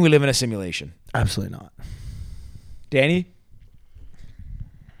 Do you think we live in a simulation, Absolutely not. Danny?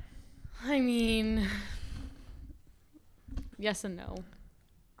 I mean, yes and no.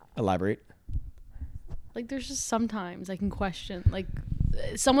 Elaborate. Like, there's just sometimes I can question. Like,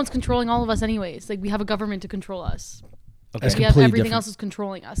 someone's controlling all of us, anyways. Like, we have a government to control us. That's We have completely everything different. else is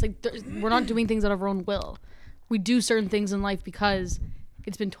controlling us. Like, we're not doing things out of our own will. We do certain things in life because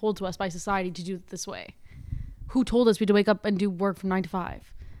it's been told to us by society to do it this way. Who told us we had to wake up and do work from 9 to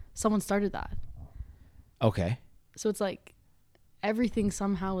 5? Someone started that. Okay. So it's like everything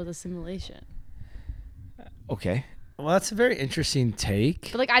somehow is a simulation. Okay. Well, that's a very interesting take.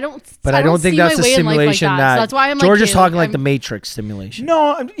 But like I don't But I don't think see my that's a way in life like simulation that. that So that's why I'm George like, is talking like I'm- the Matrix simulation.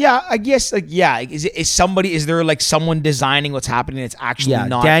 No, yeah, I guess like yeah. Is there like someone designing what's happening? It's actually Yeah,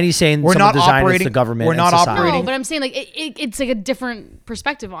 not. Danny's saying we're someone not designed it's operating. the government We're and not society. operating. No, but I'm saying like it's like a different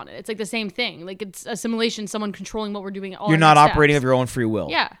perspective on it. It's like the same thing. Like it's a simulation, someone controlling what we're doing. All You're our not next operating of steps. your own free will.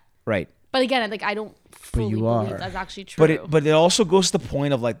 Yeah, Right. but again, like I don't fully you believe are. that's actually true. But it also goes to the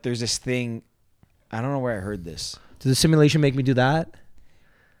point of like there's this thing. I don't know where I heard this. Does the simulation make me do that?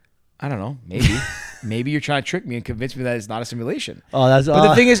 I don't know. Maybe. Maybe you're trying to trick me and convince me that it's not a simulation. Oh, that's. But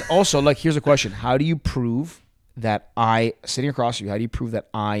the thing is also, like, here's a question. How do you prove that sitting across from you, how do you prove that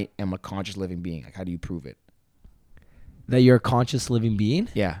I am a conscious living being? Like, how do you prove it? that you're a conscious living being.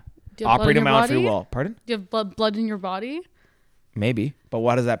 Yeah. Do you have blood Operating in your my own free body? will. Pardon? Do you have blood in your body? Maybe. But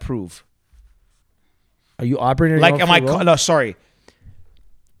what does that prove? Are you operating? on Like, your am own I... free will? No, sorry.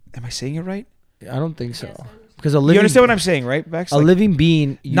 Am I saying it right? I don't think so. Yes, I Because a You living, understand what I'm saying, right, Bex? a Like, living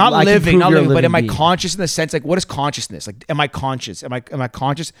being, not I can living, prove not you're a living, but am I being. conscious in the sense, like, what is consciousness? Like, am I conscious? Am I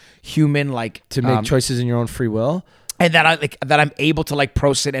conscious human, like... to make choices in your own free will? And that I'm able to like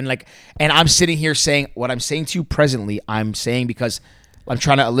process and like, and I'm sitting here saying what I'm saying to you presently. I'm saying because I'm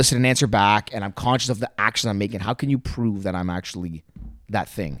trying to elicit an answer back, and I'm conscious of the action I'm making. How can you prove that I'm actually that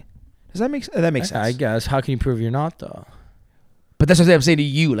thing? Does that make sense? I guess. How can you prove you're not though? But that's what I'm saying to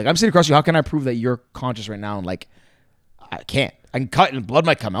you. Like I'm sitting across you. How can I prove that you're conscious right now? And like, I can't. I can cut and blood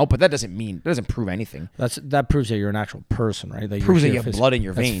might come out, but that doesn't prove anything. That proves that you're an actual person, right? That you're Proves that here you have blood in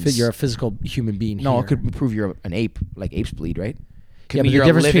your veins. You're a physical human being. No, here. it could prove you're an ape. Like apes bleed, right? Could Yeah, mean but the you're a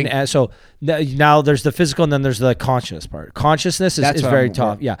difference living- between now there's the physical and then there's the conscious part. Consciousness is That's what very I'm-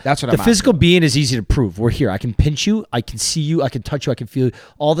 tough. Yeah, that's what the I'm physical asking. being is easy to prove. We're here. I can pinch you. I can see you. I can touch you. I can feel you.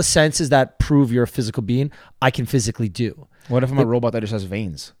 All the senses that prove you're a physical being, I can physically do. What if I'm a robot that just has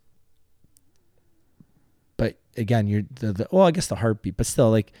veins? But again, you're well, I guess the heartbeat, but still,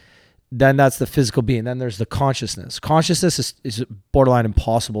 like, then that's the physical being. Then there's the consciousness. Consciousness is borderline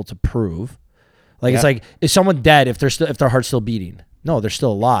impossible to prove. Like it's Yeah. like, is someone dead if their heart's still beating? No, they're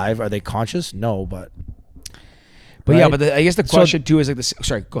still alive. Are they conscious? No, but Yeah, right? but I guess the So- question too is like this.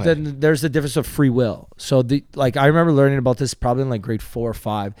 Sorry, go ahead. then there's the difference of free will. So I remember learning about this probably in like grade 4 or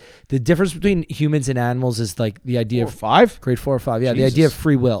 5. The difference between humans and animals is like the idea of 5? grade 4 or 5. Yeah, the idea of Jesus.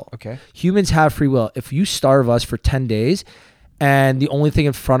 free will. Okay. Humans have free will. If you starve us for 10 days and the only thing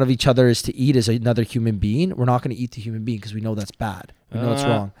in front of each other is to eat is another human being, we're not going to eat the human being because we know that's bad. We know it's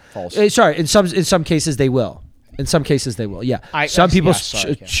wrong. False. Sorry, in some cases they will. In some cases they will. Yeah. Some I- people yeah,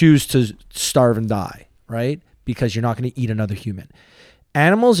 sorry, okay. choose to starve and die, right? Because you're not going to eat another human.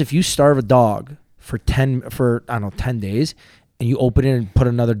 Animals, if you starve a dog for 10 days and you open it and put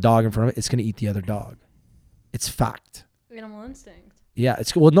another dog in front of it, it's going to eat the other dog. It's fact. Animal instinct. Yeah,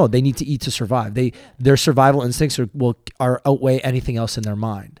 no, they need to eat to survive. Their survival instincts are outweigh anything else in their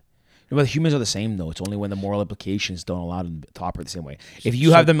mind. But humans are the same though. It's only when the moral implications don't allow them to operate the same way. If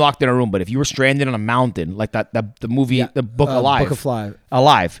you have them locked in a room, but if you were stranded on a mountain, like the movie, the book Alive, Book of Fly.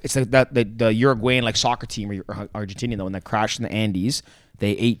 Alive. It's like the Uruguayan like soccer team or Argentinian the one that crashed in the Andes.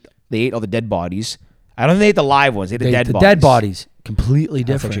 They ate all the dead bodies. I don't think they ate the live ones. They ate the Dead bodies, completely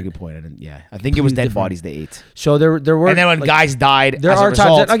That's different. actually a good point. I think it was dead different. bodies they ate. So there were, And then when like, guys died, there as a are times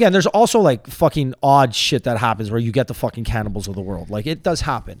result, that, again, there's also like fucking odd shit that happens where you get the fucking cannibals of the world. Like it does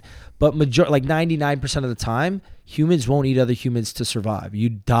happen, but like 99% of the time, humans won't eat other humans to survive. You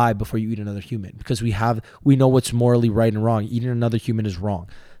die before you eat another human because we know what's morally right and wrong. Eating another human is wrong.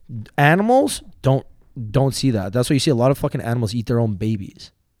 Animals don't see that. That's why you see a lot of fucking animals eat their own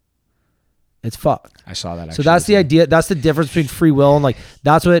babies. It's fucked. I saw that. So Actually, that's the idea. That's the difference between free will and like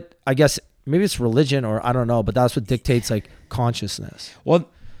that's what I guess maybe it's religion or I don't know, but that's what dictates like consciousness. Well,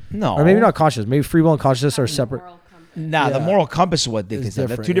 no, Or maybe not consciousness. Maybe free will and consciousness are separate. Nah, the Yeah. moral compass is what dictates that. They're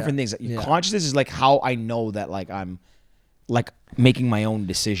different, two different yeah. things. Yeah. Consciousness is like how I know that like I'm like making my own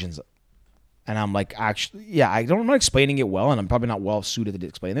decisions. And I'm like, actually, yeah, I'm not explaining it well, and I'm probably not well suited to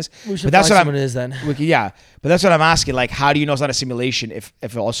explain this. But that's what it is then. Yeah, but that's what I'm asking. Like, how do you know it's not a simulation if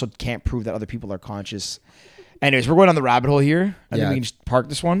it also can't prove that other people are conscious? Anyways, we're going on the rabbit hole here. I think Yeah. we can just park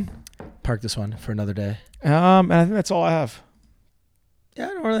this one. Park this one for another day. And I think that's all I have. Yeah,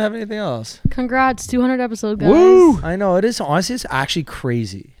 I don't really have anything else. Congrats, 200 episode, guys. Woo! I know it is. Honestly, it's actually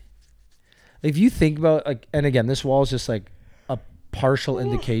crazy. Like, if you think about like, and again, this wall is just like a partial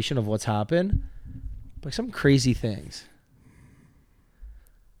indication of what's happened. Like some crazy things.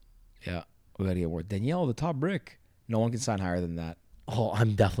 Yeah, we gotta get more. Danielle, the top brick. No one can sign higher than that. Oh,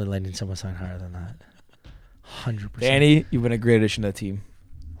 I'm definitely letting someone sign higher than that. 100%. Danny, you've been a great addition to the team.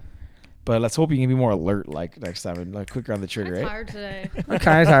 But let's hope you can be more alert like next time and like quicker on the trigger, I'm right? tired today. I'm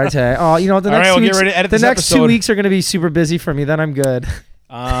kind of tired today. Oh, you know what? The All next right, two we'll get weeks, ready to edit the this next 2 episode. weeks are going to be super busy for me. Then I'm good.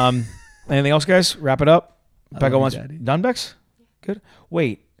 Anything else, guys? Wrap it up. Becca love you, wants Daddy. done, Bex? Good.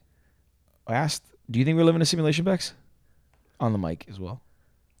 Wait. I asked, do you think we live in a simulation, Bex? On the mic as well.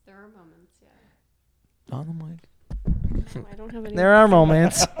 There are moments, yeah. On the mic. I don't have any. There are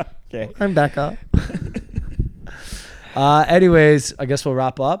moments. Okay. I'm Becca. Anyways, I guess we'll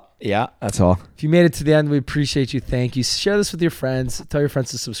wrap up. Yeah, that's all. If you made it to the end, we appreciate you. Thank you. Share this with your friends. Tell your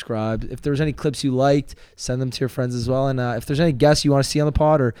friends to subscribe. If there was any clips you liked, send them to your friends as well. And if there's any guests you want to see on the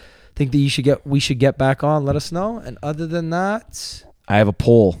pod or think that we should get back on, let us know. And other than that, I have a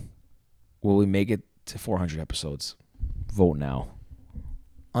poll. Will we make it to 400 episodes? Vote now.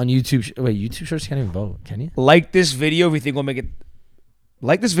 on YouTube, YouTube shorts can't even vote, can you? Like this video if you think we'll make it.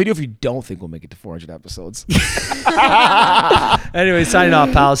 Like this video if you don't think we'll make it to 400 episodes. Anyway, signing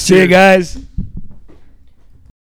off, pals. See you guys.